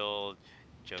Kornfield,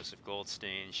 Joseph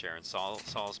Goldstein, Sharon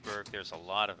Salzberg. There's a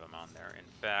lot of them on there. In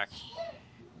fact,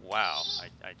 wow,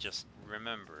 I just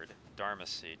remembered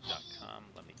dharmaseed.com.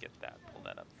 Let me get that, pull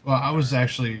that up. Well, I was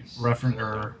actually referring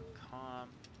to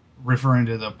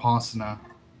the Vipassana.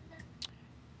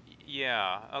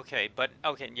 Yeah, okay, but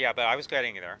okay, yeah, but I was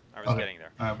getting there. I was Okay, getting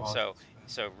there. I apologize.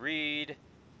 So read,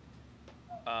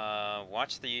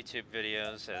 watch the YouTube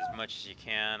videos as much as you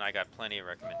can. I got plenty of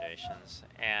recommendations.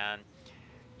 And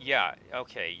yeah,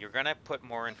 okay, you're gonna put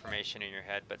more information in your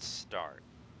head, but start,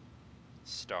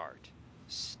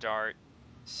 start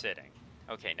sitting.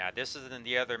 Okay, now this is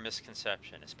the other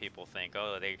misconception is people think,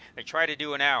 oh, they try to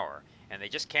do an hour and they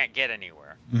just can't get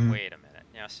anywhere. Hmm. Wait a minute.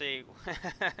 Now see,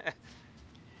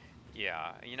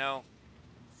 yeah,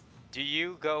 do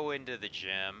you go into the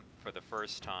gym for the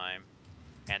first time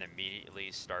and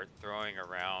immediately start throwing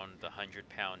around the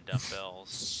 100-pound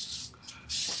dumbbells?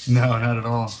 No, not at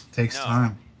all. Takes No,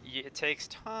 time. it takes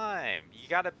time. You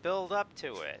got to build up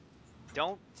to it.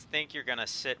 Don't think you're going to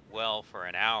sit well for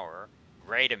an hour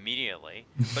right immediately,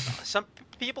 but some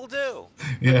people do.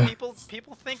 But Yeah.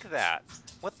 people think that.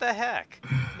 What the heck?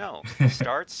 No,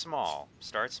 start small.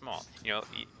 Start small.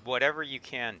 Whatever you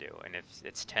can do. And if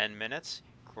it's 10 minutes,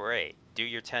 great. Do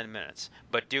your 10 minutes,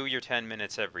 but do your 10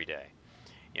 minutes every day.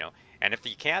 You know, and if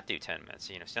you can't do 10 minutes,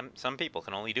 some people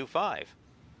can only do 5.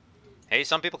 Hey,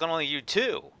 some people can only do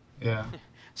 2. Yeah.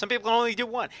 Some people can only do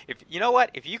 1. If you know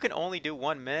what, if you can only do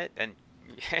 1 minute, then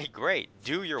hey, great,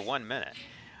 do your 1 minute.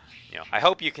 I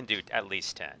hope you can do at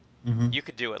least 10. Hmm. You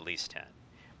could do at least 10,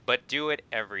 but do it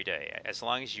every day. As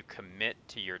long as you commit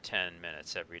to your 10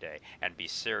 minutes every day and be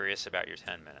serious about your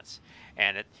 10 minutes.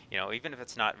 And even if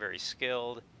it's not very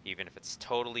skilled, even if it's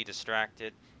totally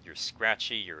distracted, you're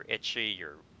scratchy, you're itchy,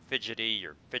 you're fidgety,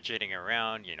 you're fidgeting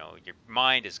around, your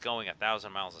mind is going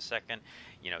 1,000 miles a second,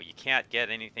 you can't get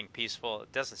anything peaceful.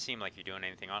 It doesn't seem like you're doing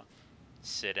anything on.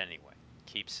 Sit anyway.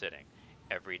 Keep sitting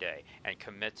every day and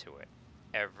commit to it.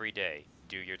 Every day,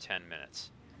 do your 10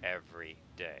 minutes every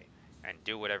day and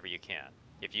do whatever you can.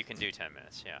 If you can do 10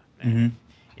 minutes, yeah. And Hmm.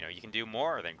 if you can do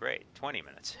more, then great, 20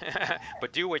 minutes.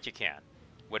 But do what you can.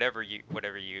 Whatever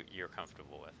you're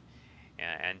comfortable with,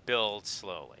 and build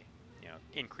slowly,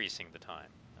 increasing the time.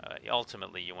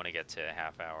 Ultimately, you want to get to a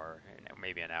half hour,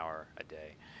 maybe an hour a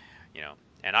day,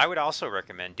 And I would also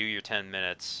recommend do your 10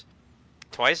 minutes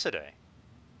twice a day.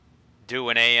 Do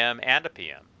an AM and a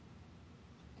PM.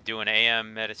 Do an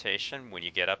AM meditation when you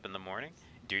get up in the morning.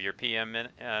 Do your PM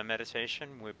meditation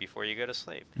before you go to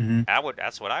sleep. Hmm.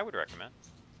 That's what I would recommend.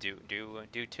 Do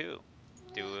two.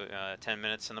 Do 10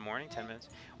 minutes in the morning, 10 minutes,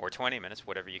 or 20 minutes,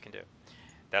 whatever you can do.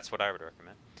 That's what I would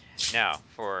recommend. Now,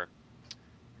 for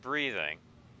breathing.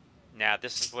 Now,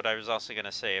 this is what I was also going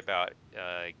to say about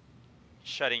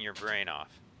shutting your brain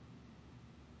off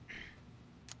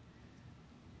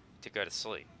to go to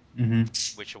sleep, Hmm.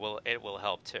 which will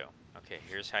help too. Okay,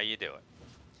 here's how you do it.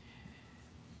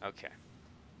 Okay,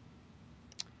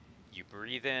 you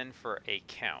breathe in for a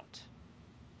count,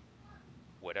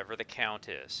 whatever the count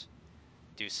is.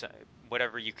 Do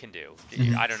whatever you can do.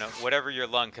 Hmm. I don't know, whatever your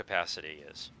lung capacity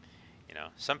is.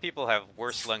 Some people have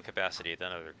worse lung capacity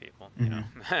than other people. Hmm.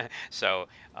 So,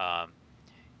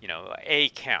 a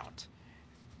count,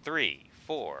 3,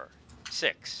 4,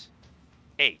 6,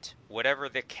 8, whatever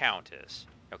the count is.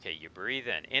 Okay, you breathe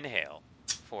in, inhale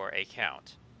for a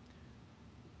count,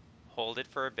 hold it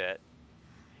for a bit,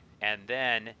 and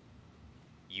then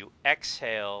you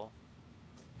exhale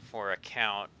for a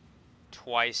count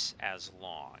twice as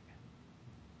long.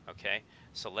 Okay,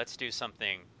 so let's do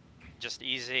something just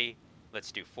easy.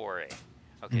 Let's do 4-8.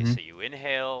 Okay, Hmm. so you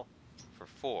inhale for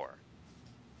 4,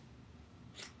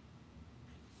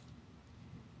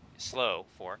 slow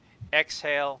 4,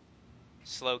 exhale,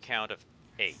 slow count of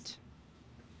 8.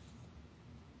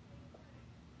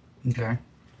 Okay.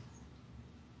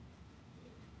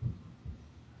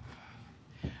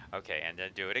 Okay, and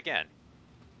then do it again.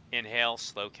 Inhale,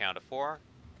 slow count of 4,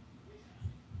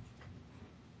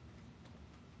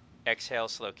 exhale,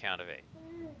 slow count of 8.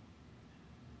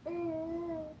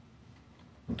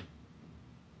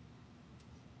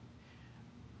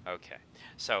 Okay,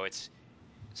 so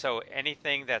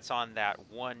anything that's on that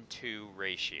 1-2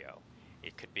 ratio.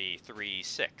 It could be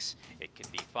 3-6. It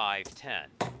could be 5-10.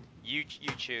 You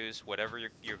choose whatever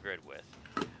you're good with,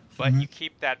 but Hmm. you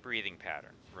keep that breathing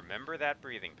pattern. Remember that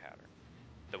breathing pattern.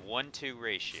 The 1-2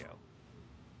 ratio.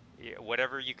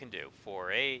 Whatever you can do.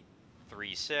 4-8,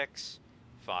 3-6,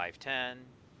 5-10,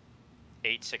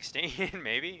 8-16,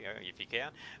 maybe if you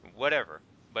can. Whatever.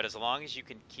 But as long as you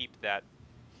can keep that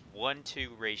 1-2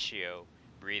 ratio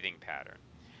breathing pattern.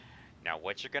 Now,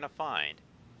 what you're going to find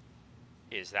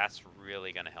is that's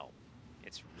really going to help.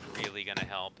 It's really going to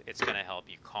help. It's going to help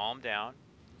you calm down.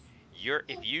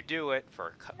 If you do it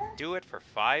for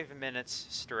 5 minutes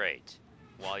straight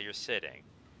while you're sitting,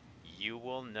 you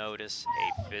will notice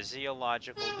a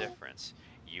physiological difference.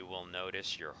 You will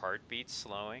notice your heartbeat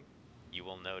slowing. You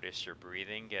will notice your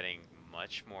breathing getting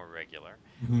much more regular,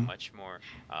 Mm-hmm. much more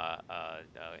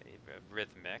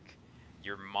rhythmic.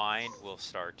 Your mind will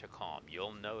start to calm.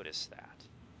 You'll notice that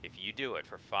if you do it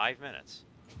for 5 minutes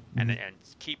Mm-hmm. and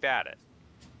keep at it.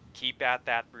 Keep at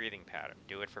that breathing pattern.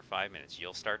 Do it for 5 minutes.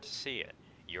 You'll start to see it.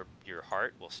 Your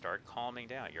heart will start calming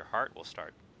down. Your heart will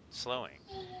start slowing.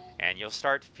 And you'll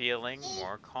start feeling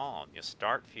more calm. You'll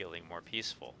start feeling more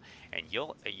peaceful. And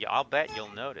I'll bet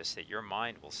you'll notice that your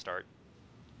mind will start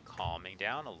calming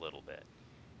down a little bit.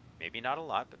 Maybe not a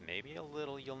lot, but maybe a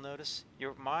little. You'll notice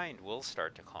your mind will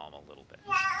start to calm a little bit.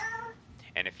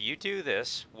 And if you do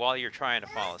this while you're trying to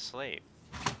fall asleep,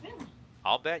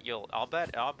 I'll bet it'll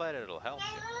help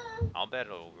you. I'll bet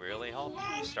it'll really help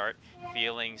you. You start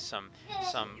feeling some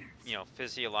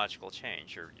physiological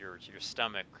change. Your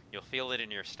stomach, you'll feel it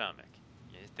in your stomach.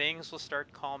 Things will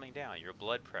start calming down. Your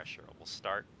blood pressure will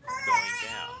start going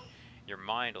down. Your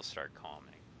mind will start calming.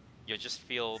 You'll just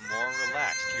feel more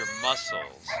relaxed. Your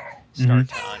muscles start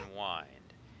Mm-hmm. to unwind.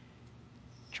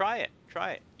 Try it.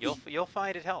 Try it. You'll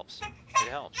find it helps. It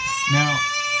helps. Now,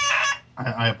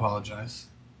 I apologize.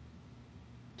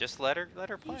 Just let her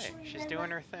play. She's doing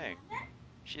her thing.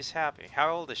 She's happy. How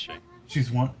old is she?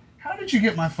 She's one. How did you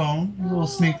get my phone, you little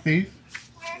sneak thief?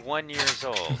 1 years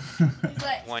old. He's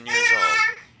like, 1 years old.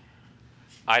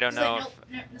 I don't he's like, know nope,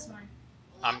 if nope, this mine.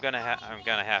 I'm gonna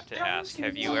have to ask.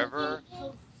 Have you ever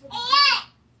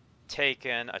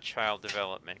taken a child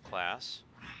development class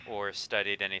or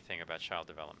studied anything about child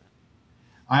development?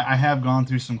 I have gone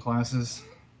through some classes.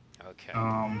 Okay.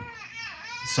 Um,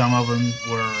 some of them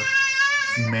were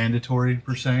mandatory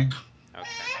per se.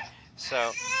 Okay.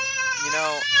 So, you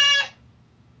know,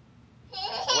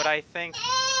 what I think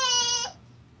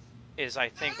is I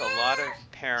think a lot of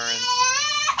parents.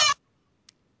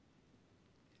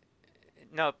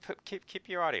 No, keep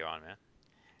your audio on, man.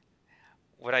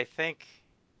 What I think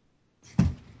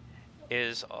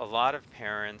is a lot of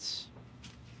parents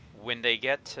when they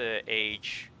get to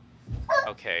age,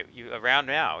 okay, you around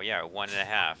now, yeah,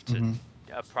 1.5 to Mm-hmm.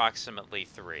 approximately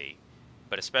 3,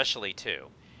 but especially 2.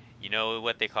 You know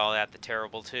what they call that, the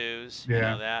terrible twos, you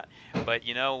know Yeah. that? But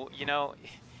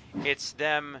it's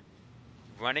them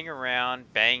running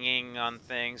around, banging on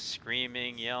things,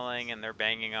 screaming, yelling, and they're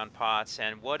banging on pots.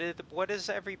 And what does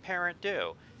every parent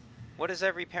do? What does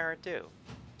every parent do?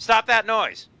 Stop that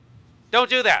noise! Don't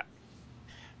do that!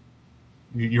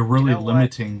 You're You really know what?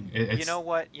 limiting. You know It's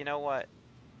what? You know what?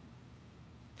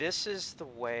 This is the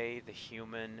way the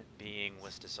human being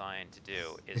was designed to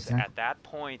do, is exactly. at that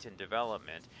point in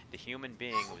development, the human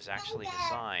being was actually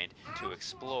designed to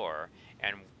explore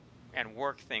and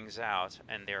work things out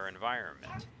in their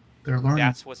environment. They're learning.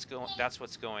 That's what's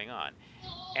going on.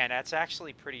 And that's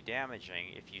actually pretty damaging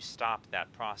if you stop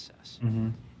that process. Mm-hmm.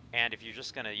 And if you're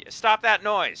just going to stop that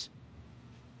noise,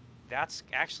 that's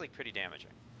actually pretty damaging.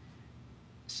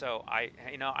 So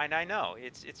and I know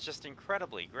it's just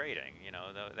incredibly grating,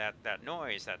 that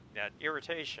noise, that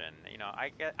irritation, I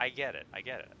get it.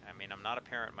 I mean, I'm not a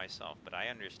parent myself, but I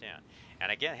understand.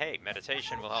 And again, hey,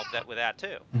 meditation will help that with that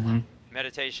too. Mm-hmm.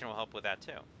 Meditation will help with that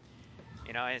too.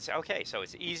 And it's okay, so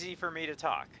it's easy for me to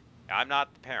talk. I'm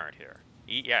not the parent here.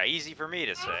 Yeah, easy for me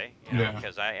to say, Yeah.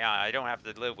 because I don't have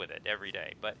to live with it every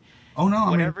day. But Oh no, I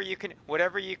mean.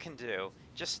 whatever you can do,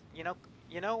 just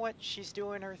you know what, she's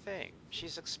doing her thing,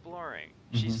 she's exploring,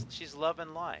 Mm-hmm. she's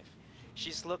loving life,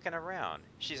 she's looking around,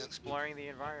 she's exploring the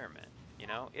environment.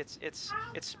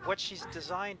 It's what she's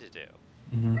designed to do.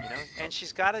 Mm-hmm. And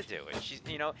she's got to do it.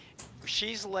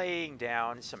 She's laying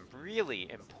down some really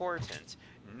important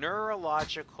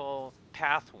neurological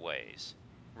pathways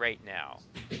right now.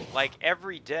 Like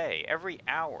every day, every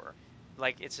hour,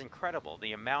 like it's incredible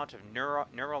the amount of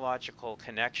neurological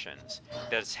connections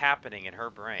that's happening in her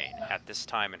brain at this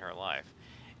time in her life.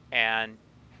 And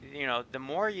the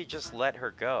more you just let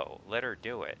her go, let her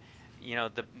do it,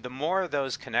 the more of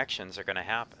those connections are going to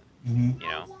happen. Mm-hmm. You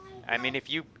know, I mean, if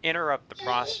you interrupt the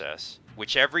process,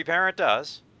 which every parent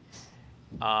does,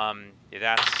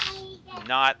 that's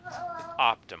not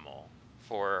optimal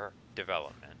for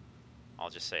development. I'll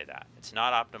just say that. It's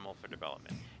not optimal for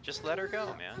development. Just let her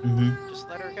go, man. Mm-hmm. Just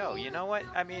let her go. You know what?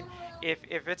 I mean, if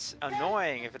it's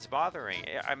annoying, if it's bothering,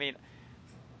 I mean,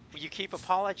 you keep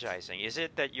apologizing. Is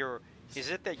it that you're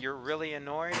really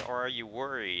annoyed, or are you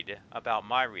worried about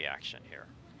my reaction here?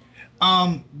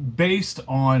 Based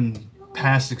on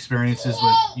past experiences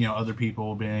with other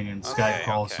people being in Skype Okay,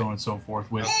 calls, so okay, on and so forth,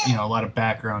 with okay. a lot of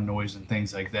background noise and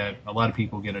things like that, a lot of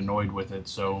people get annoyed with it.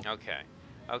 So Okay.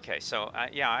 Okay. So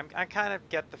yeah, I kind of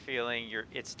get the feeling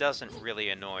it doesn't really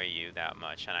annoy you that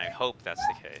much, and I hope that's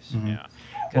the case. mhm. Yeah,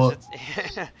 because Well,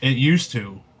 it's it used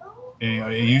to.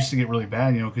 And, it used to get really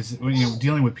bad, because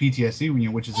dealing with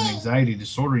PTSD, which is an anxiety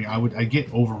disorder, I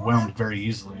get overwhelmed very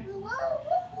easily.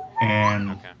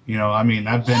 And Okay. I mean,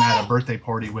 I've been at a birthday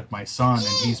party with my son, and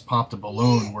he's popped a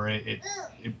balloon where it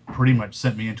pretty much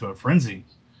sent me into a frenzy.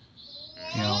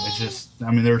 It's just,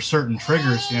 I mean, there are certain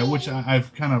triggers, which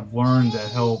I've kind of learned to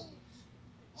help.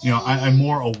 I'm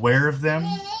more aware of them,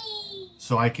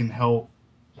 so I can help,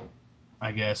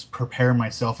 I guess, prepare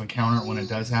myself and counter it when it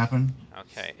does happen.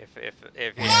 Okay.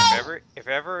 If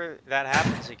ever that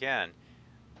happens again,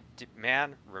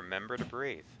 man, remember to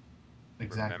breathe.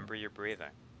 Exactly. Remember your breathing,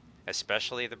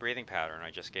 especially the breathing pattern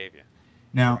I just gave you.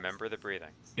 Now, Remember the breathing.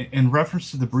 in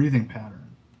reference to the breathing pattern,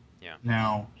 Yeah.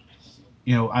 now,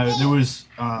 there was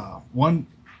one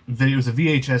video, it was a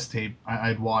VHS tape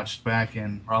I'd watched back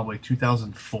in probably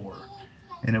 2004,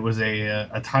 and it was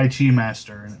a Tai Chi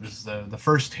master, and it was the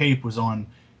first tape was on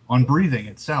breathing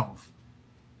itself,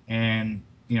 and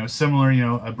similar,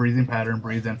 a breathing pattern,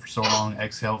 breathe in for so long,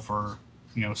 exhale for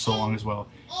so long as well,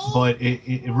 but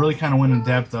it really kind of went in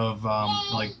depth of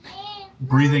like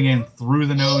breathing in through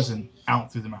the nose and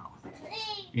out through the mouth.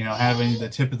 Having the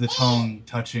tip of the tongue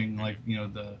touching, like,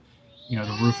 the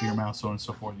roof of your mouth, so on and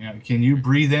so forth. Can you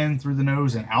breathe in through the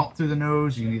nose and out through the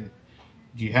nose? Do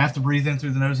you have to breathe in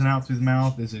through the nose and out through the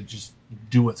mouth? Is it just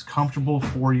do what's comfortable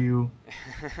for you?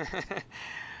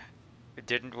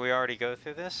 Didn't we already go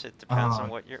through this? It depends on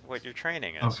Uh, what your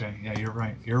training is. okay, yeah, you're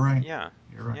right. You're right. Yeah.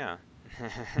 You're right. Yeah.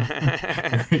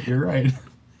 You're right.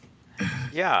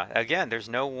 Yeah, again, there's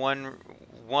no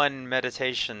one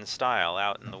meditation style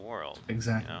out in the world,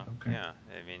 Exactly. Okay. Yeah,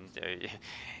 I mean,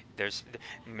 there's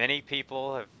many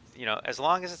people have, as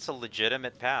long as it's a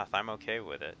legitimate path, I'm okay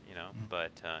with it,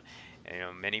 but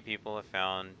many people have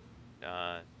found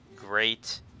uh,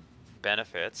 great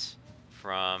benefits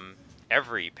from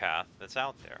every path that's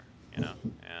out there, and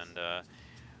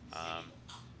um,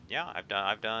 yeah, I've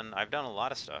done a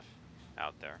lot of stuff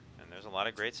out there, and there's a lot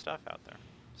of great stuff out there.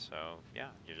 So yeah,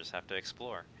 you just have to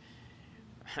explore.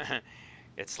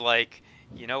 It's like,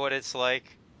 you know what it's like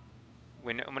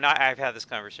I've had this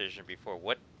conversation before.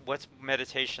 What's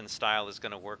meditation style is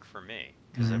going to work for me?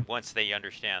 Because Mm-hmm. once they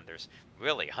understand, there's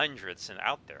really hundreds and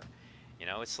out there.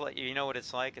 It's like, you know what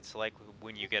it's like. It's like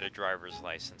when you get a driver's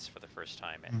license for the first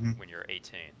time Mm-hmm. when you're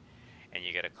 18, and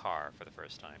you get a car for the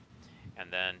first time, and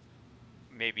then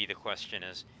maybe the question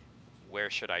is, where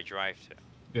should I drive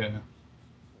to? Yeah.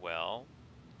 Well,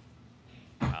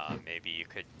 maybe you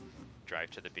could drive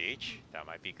to the beach. That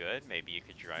might be good. Maybe you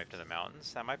could drive to the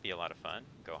mountains. That might be a lot of fun.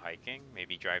 Go hiking.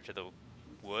 Maybe drive to the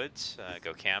woods.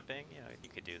 Go camping. You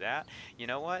could do that. You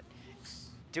know what?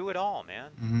 Do it all, man.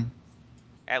 Mm-hmm.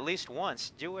 At least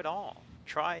once, do it all.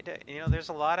 Try to. There's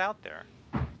a lot out there,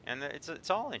 and it's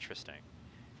all interesting.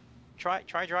 Try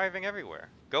driving everywhere.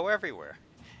 Go everywhere.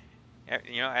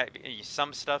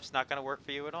 Some stuff's not going to work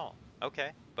for you at all. Okay,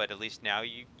 but at least now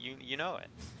you know it.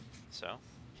 So,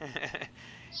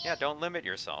 yeah, don't limit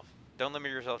yourself. Don't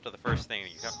limit yourself to the first thing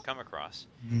that you come across.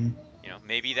 Mm-hmm.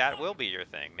 Maybe that will be your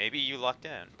thing. Maybe you lucked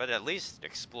in, but at least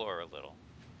explore a little.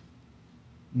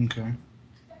 Okay.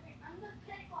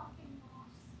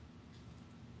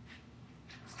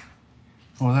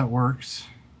 Well, that works.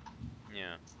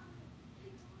 Yeah.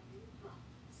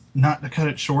 Not to cut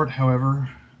it short, however,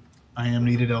 I am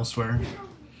needed elsewhere.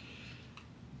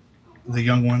 The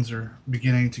young ones are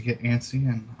beginning to get antsy,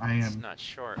 and I It's am. not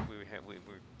short. We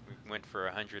went for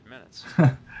 100 minutes.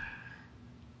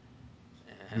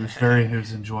 It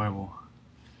was enjoyable.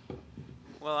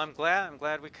 Well, I'm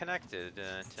glad we connected,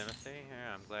 Timothy.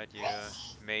 Yeah, I'm glad you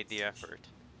made the effort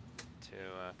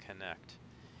to connect.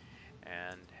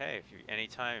 And hey, if you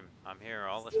anytime, I'm here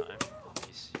all the time.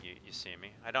 You see me.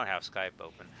 I don't have Skype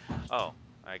open. Oh,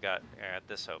 I got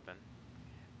this open.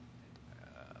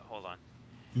 Hold on.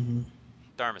 Mm-hmm.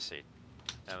 Dharma Seed.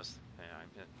 That was,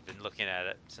 I've been looking at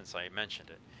it since I mentioned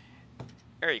it.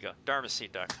 There you go,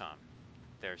 dharmaseed.com.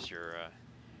 There's your,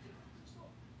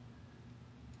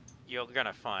 you're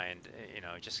gonna find,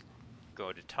 just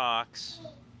go to talks,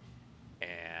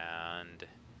 and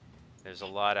there's a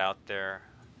lot out there.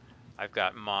 I've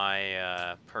got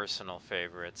my personal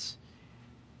favorites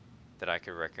that I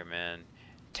could recommend.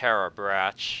 Tara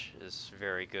Brach is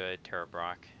very good. Tara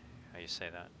Brach, how you say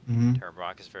that? Mm-hmm. Tara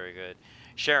Brach is very good.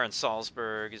 Sharon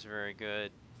Salzberg is very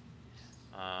good.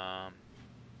 Um,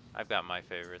 I've got my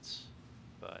favorites,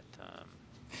 but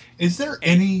Is there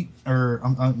any any, or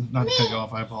I'm not to cut you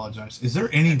off, I apologize. Is there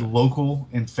yeah, any go ahead. local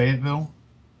in Fayetteville?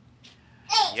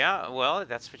 Yeah, well,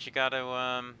 that's what you got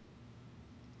to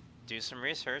do some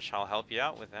research. I'll help you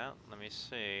out with that. Let me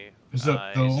see. Because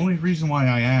the only reason why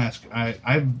I ask,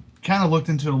 I've kind of looked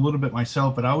into it a little bit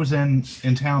myself, but I was in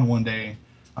town one day.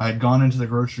 I had gone into the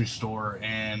grocery store,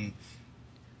 and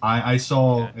I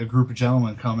saw Okay. a group of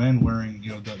gentlemen come in wearing,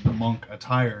 the monk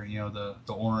attire, the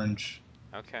orange.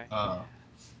 Okay. Uh,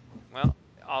 Well,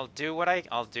 I'll do what I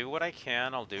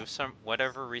can. I'll do some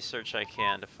whatever research I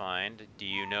can to find. Do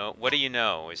you know what do you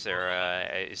know? Is there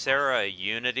a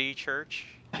Unity church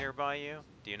nearby you?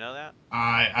 Do you know that?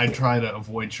 I try to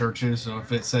avoid churches, so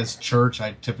if it says church,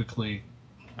 I typically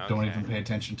don't even Okay. pay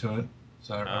attention to it.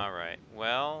 So All right.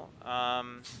 Well,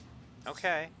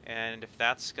 okay. And if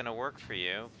that's gonna work for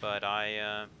you, but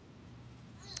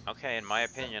okay, in my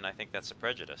opinion, I think that's a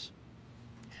prejudice.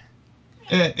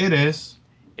 it is.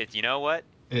 You know what?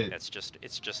 It, It's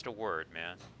just a word,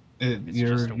 man. It's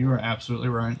just a you are word. absolutely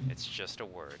right. It's just a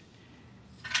word.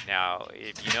 Now,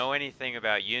 if you know anything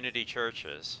about Unity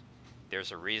churches,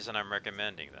 there's a reason I'm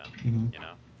recommending them, Hmm. you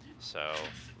know? So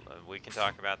we can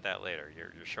talk about that later.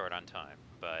 You're short on time,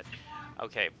 but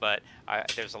okay. But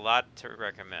there's a lot to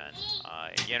recommend.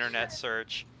 Internet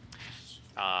search.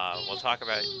 We'll talk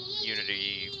about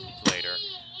Unity later.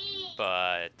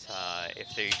 But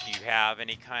if you have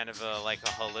any kind of a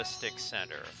holistic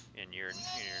center in your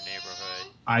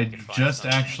neighborhood, I you can find just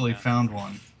something like actually that. found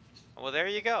one. Well, there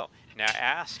you go. Now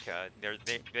ask.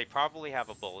 They probably have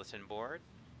a bulletin board.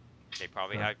 They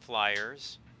probably Okay. have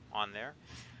flyers on there.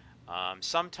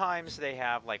 Sometimes they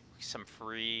have like some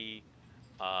free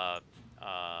uh,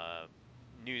 uh,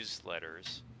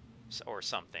 newsletters or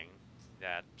something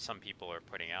that some people are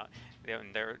putting out.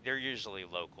 They're usually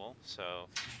local. So,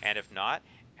 and if not,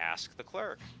 ask the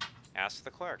clerk. Ask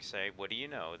the clerk. Say, what do you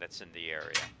know that's in the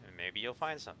area? And maybe you'll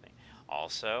find something.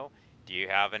 Also, do you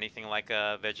have anything like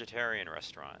a vegetarian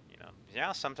restaurant?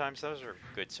 Yeah, sometimes those are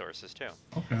good sources too.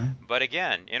 Okay. But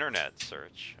again, internet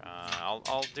search.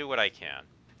 I'll do what I can.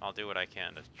 I'll do what I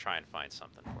can to try and find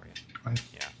something for you. I,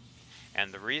 Yeah.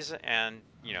 And the reason, and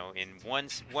in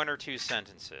one or two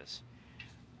sentences,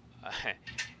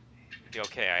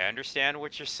 okay, I understand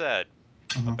what you said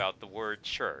uh-huh. about the word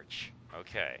church.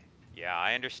 Okay, yeah,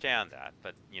 I understand that,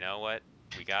 but you know what?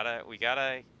 We gotta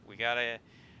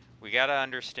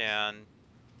understand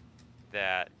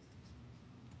that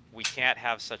we can't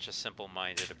have such a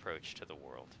simple-minded approach to the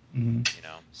world. Hmm.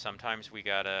 Sometimes we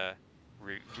gotta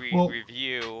Well,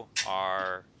 review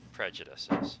our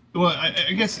prejudices.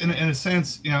 I guess in a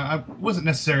sense, I wasn't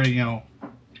necessarily,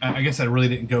 I guess I really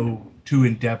didn't go too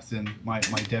in depth in my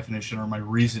definition or my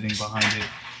reasoning behind it.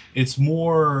 It's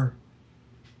more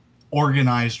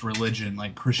organized religion,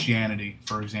 like Christianity,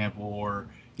 for example, or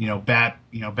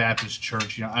Baptist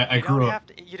church. I You don't grew up. have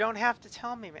to you don't have to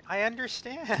tell me, man. I No, no,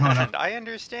 understand. I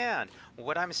understand.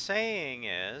 What I'm saying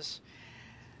is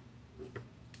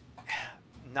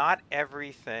not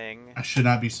everything I should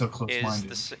not be so is close-minded.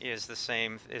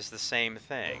 the same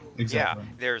thing. Yeah, Exactly.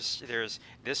 there's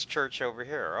this church over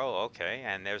here. Oh, okay.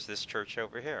 And there's this church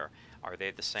over here. Are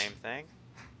they the same thing?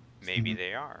 Maybe Hmm.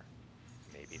 they are.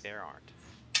 Maybe they aren't.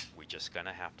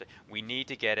 We need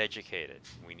to get educated.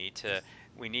 We need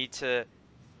to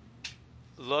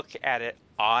look at it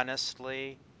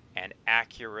honestly and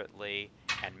accurately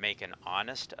and make an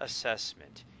honest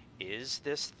assessment. Is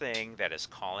this thing that is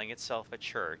calling itself a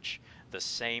church the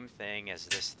same thing as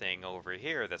this thing over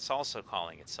here that's also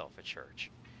calling itself a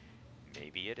church?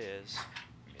 Maybe it is,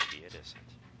 maybe it isn't.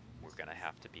 We're going to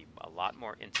have to be a lot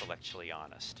more intellectually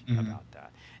honest Hmm. about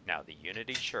that. Now, the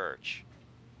Unity Church,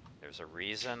 there's a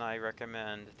reason I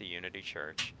recommend the Unity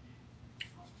Church.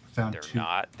 Found They're two.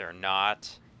 not they're not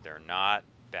they're not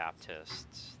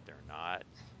Baptists, they're not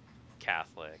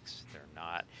Catholics, they're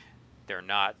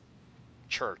not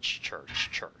church.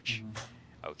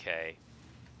 Hmm. Okay?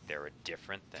 They're a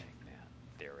different thing, man.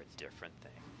 They're a different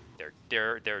thing.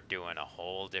 They're doing a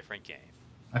whole different game.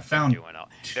 I They're found doing a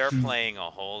they're two. playing a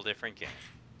whole different game.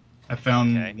 I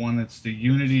found Okay? one that's the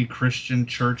Unity Christian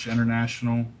Church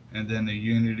International, and then the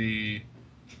Unity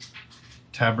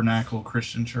Tabernacle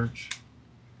Christian Church.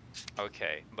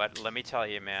 Okay, but let me tell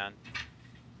you, man,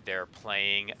 they're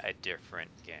playing a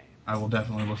different game. I will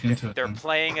definitely look They're, into it they're then.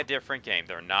 playing a different game.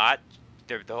 They're not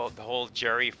the whole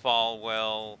Jerry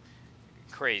Falwell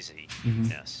Hmm.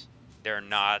 craziness. They're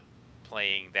not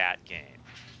playing that game.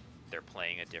 They're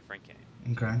playing a different game.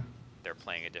 Okay. They're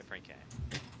playing a different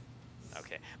game.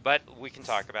 Okay, but we can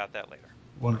talk about that later.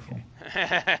 Wonderful.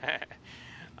 Okay.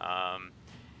 um,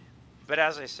 but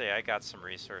as I say, I got some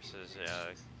resources.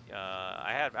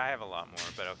 I have a lot more,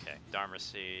 but okay. Dharma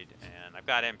Seed, and I've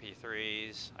got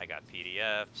MP3s. I got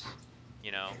PDFs.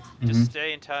 Hmm. Just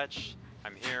stay in touch.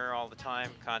 I'm here all the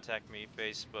time. Contact me,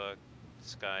 Facebook,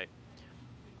 Skype,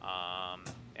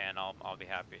 and I'll be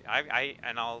happy.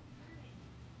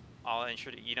 I'll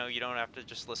introduce. You don't have to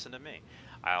just listen to me.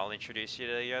 I'll introduce you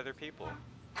to the other people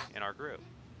in our group,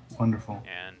 Wonderful.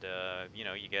 and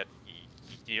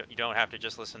you don't have to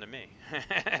just listen to me.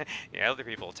 Other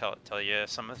people tell you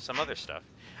some other stuff.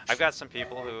 I've got some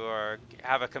people who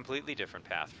have a completely different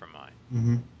path from mine.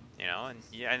 Mm-hmm.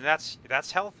 And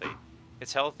that's healthy.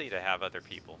 It's healthy to have other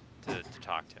people to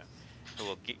talk to, who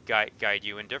will guide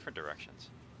you in different directions.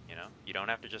 You don't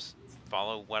have to just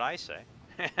follow what I say.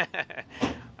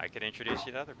 I could introduce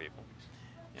you to other people.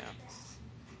 Yeah,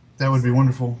 That would be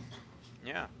wonderful.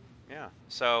 yeah, yeah.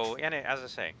 So, and as I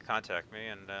say, contact me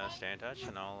and stay in touch,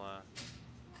 and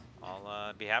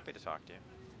I'll be happy to talk to you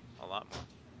a lot more.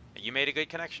 You made a good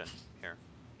connection here.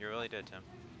 You really did, Tim.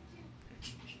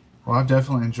 Well, I've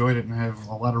definitely enjoyed it and have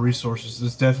a lot of resources.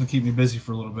 It's definitely keep me busy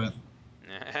for a little bit.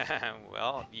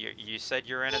 Well, you said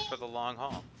you're in it for the long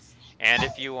haul, and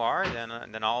if you are,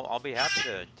 then I'll be happy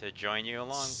to join you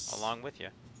along with you.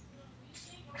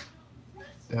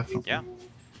 Definitely. Yeah.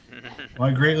 Well,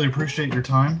 I greatly appreciate your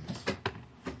time.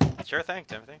 Sure thing,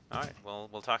 Timothy. All right,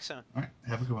 we'll talk soon. All right.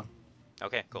 Have a good one.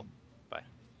 Okay, cool. Bye.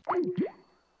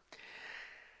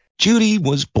 Judy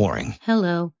was boring.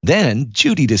 Hello. Then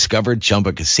Judy discovered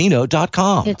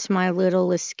ChumbaCasino.com. It's my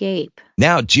little escape.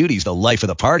 Now Judy's the life of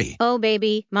the party. Oh,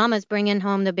 baby, mama's bringing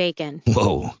home the bacon.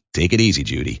 Whoa, take it easy,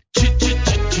 Judy.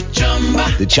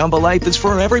 The Chumba life is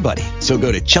for everybody. So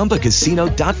go to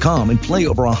ChumbaCasino.com and play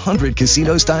over 100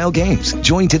 casino-style games.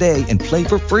 Join today and play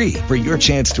for free for your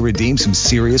chance to redeem some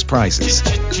serious prizes.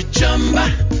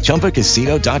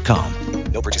 ChumbaCasino.com.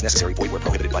 No purchase necessary. Void where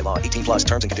prohibited by law. 18 plus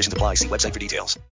terms and conditions apply. See website for details.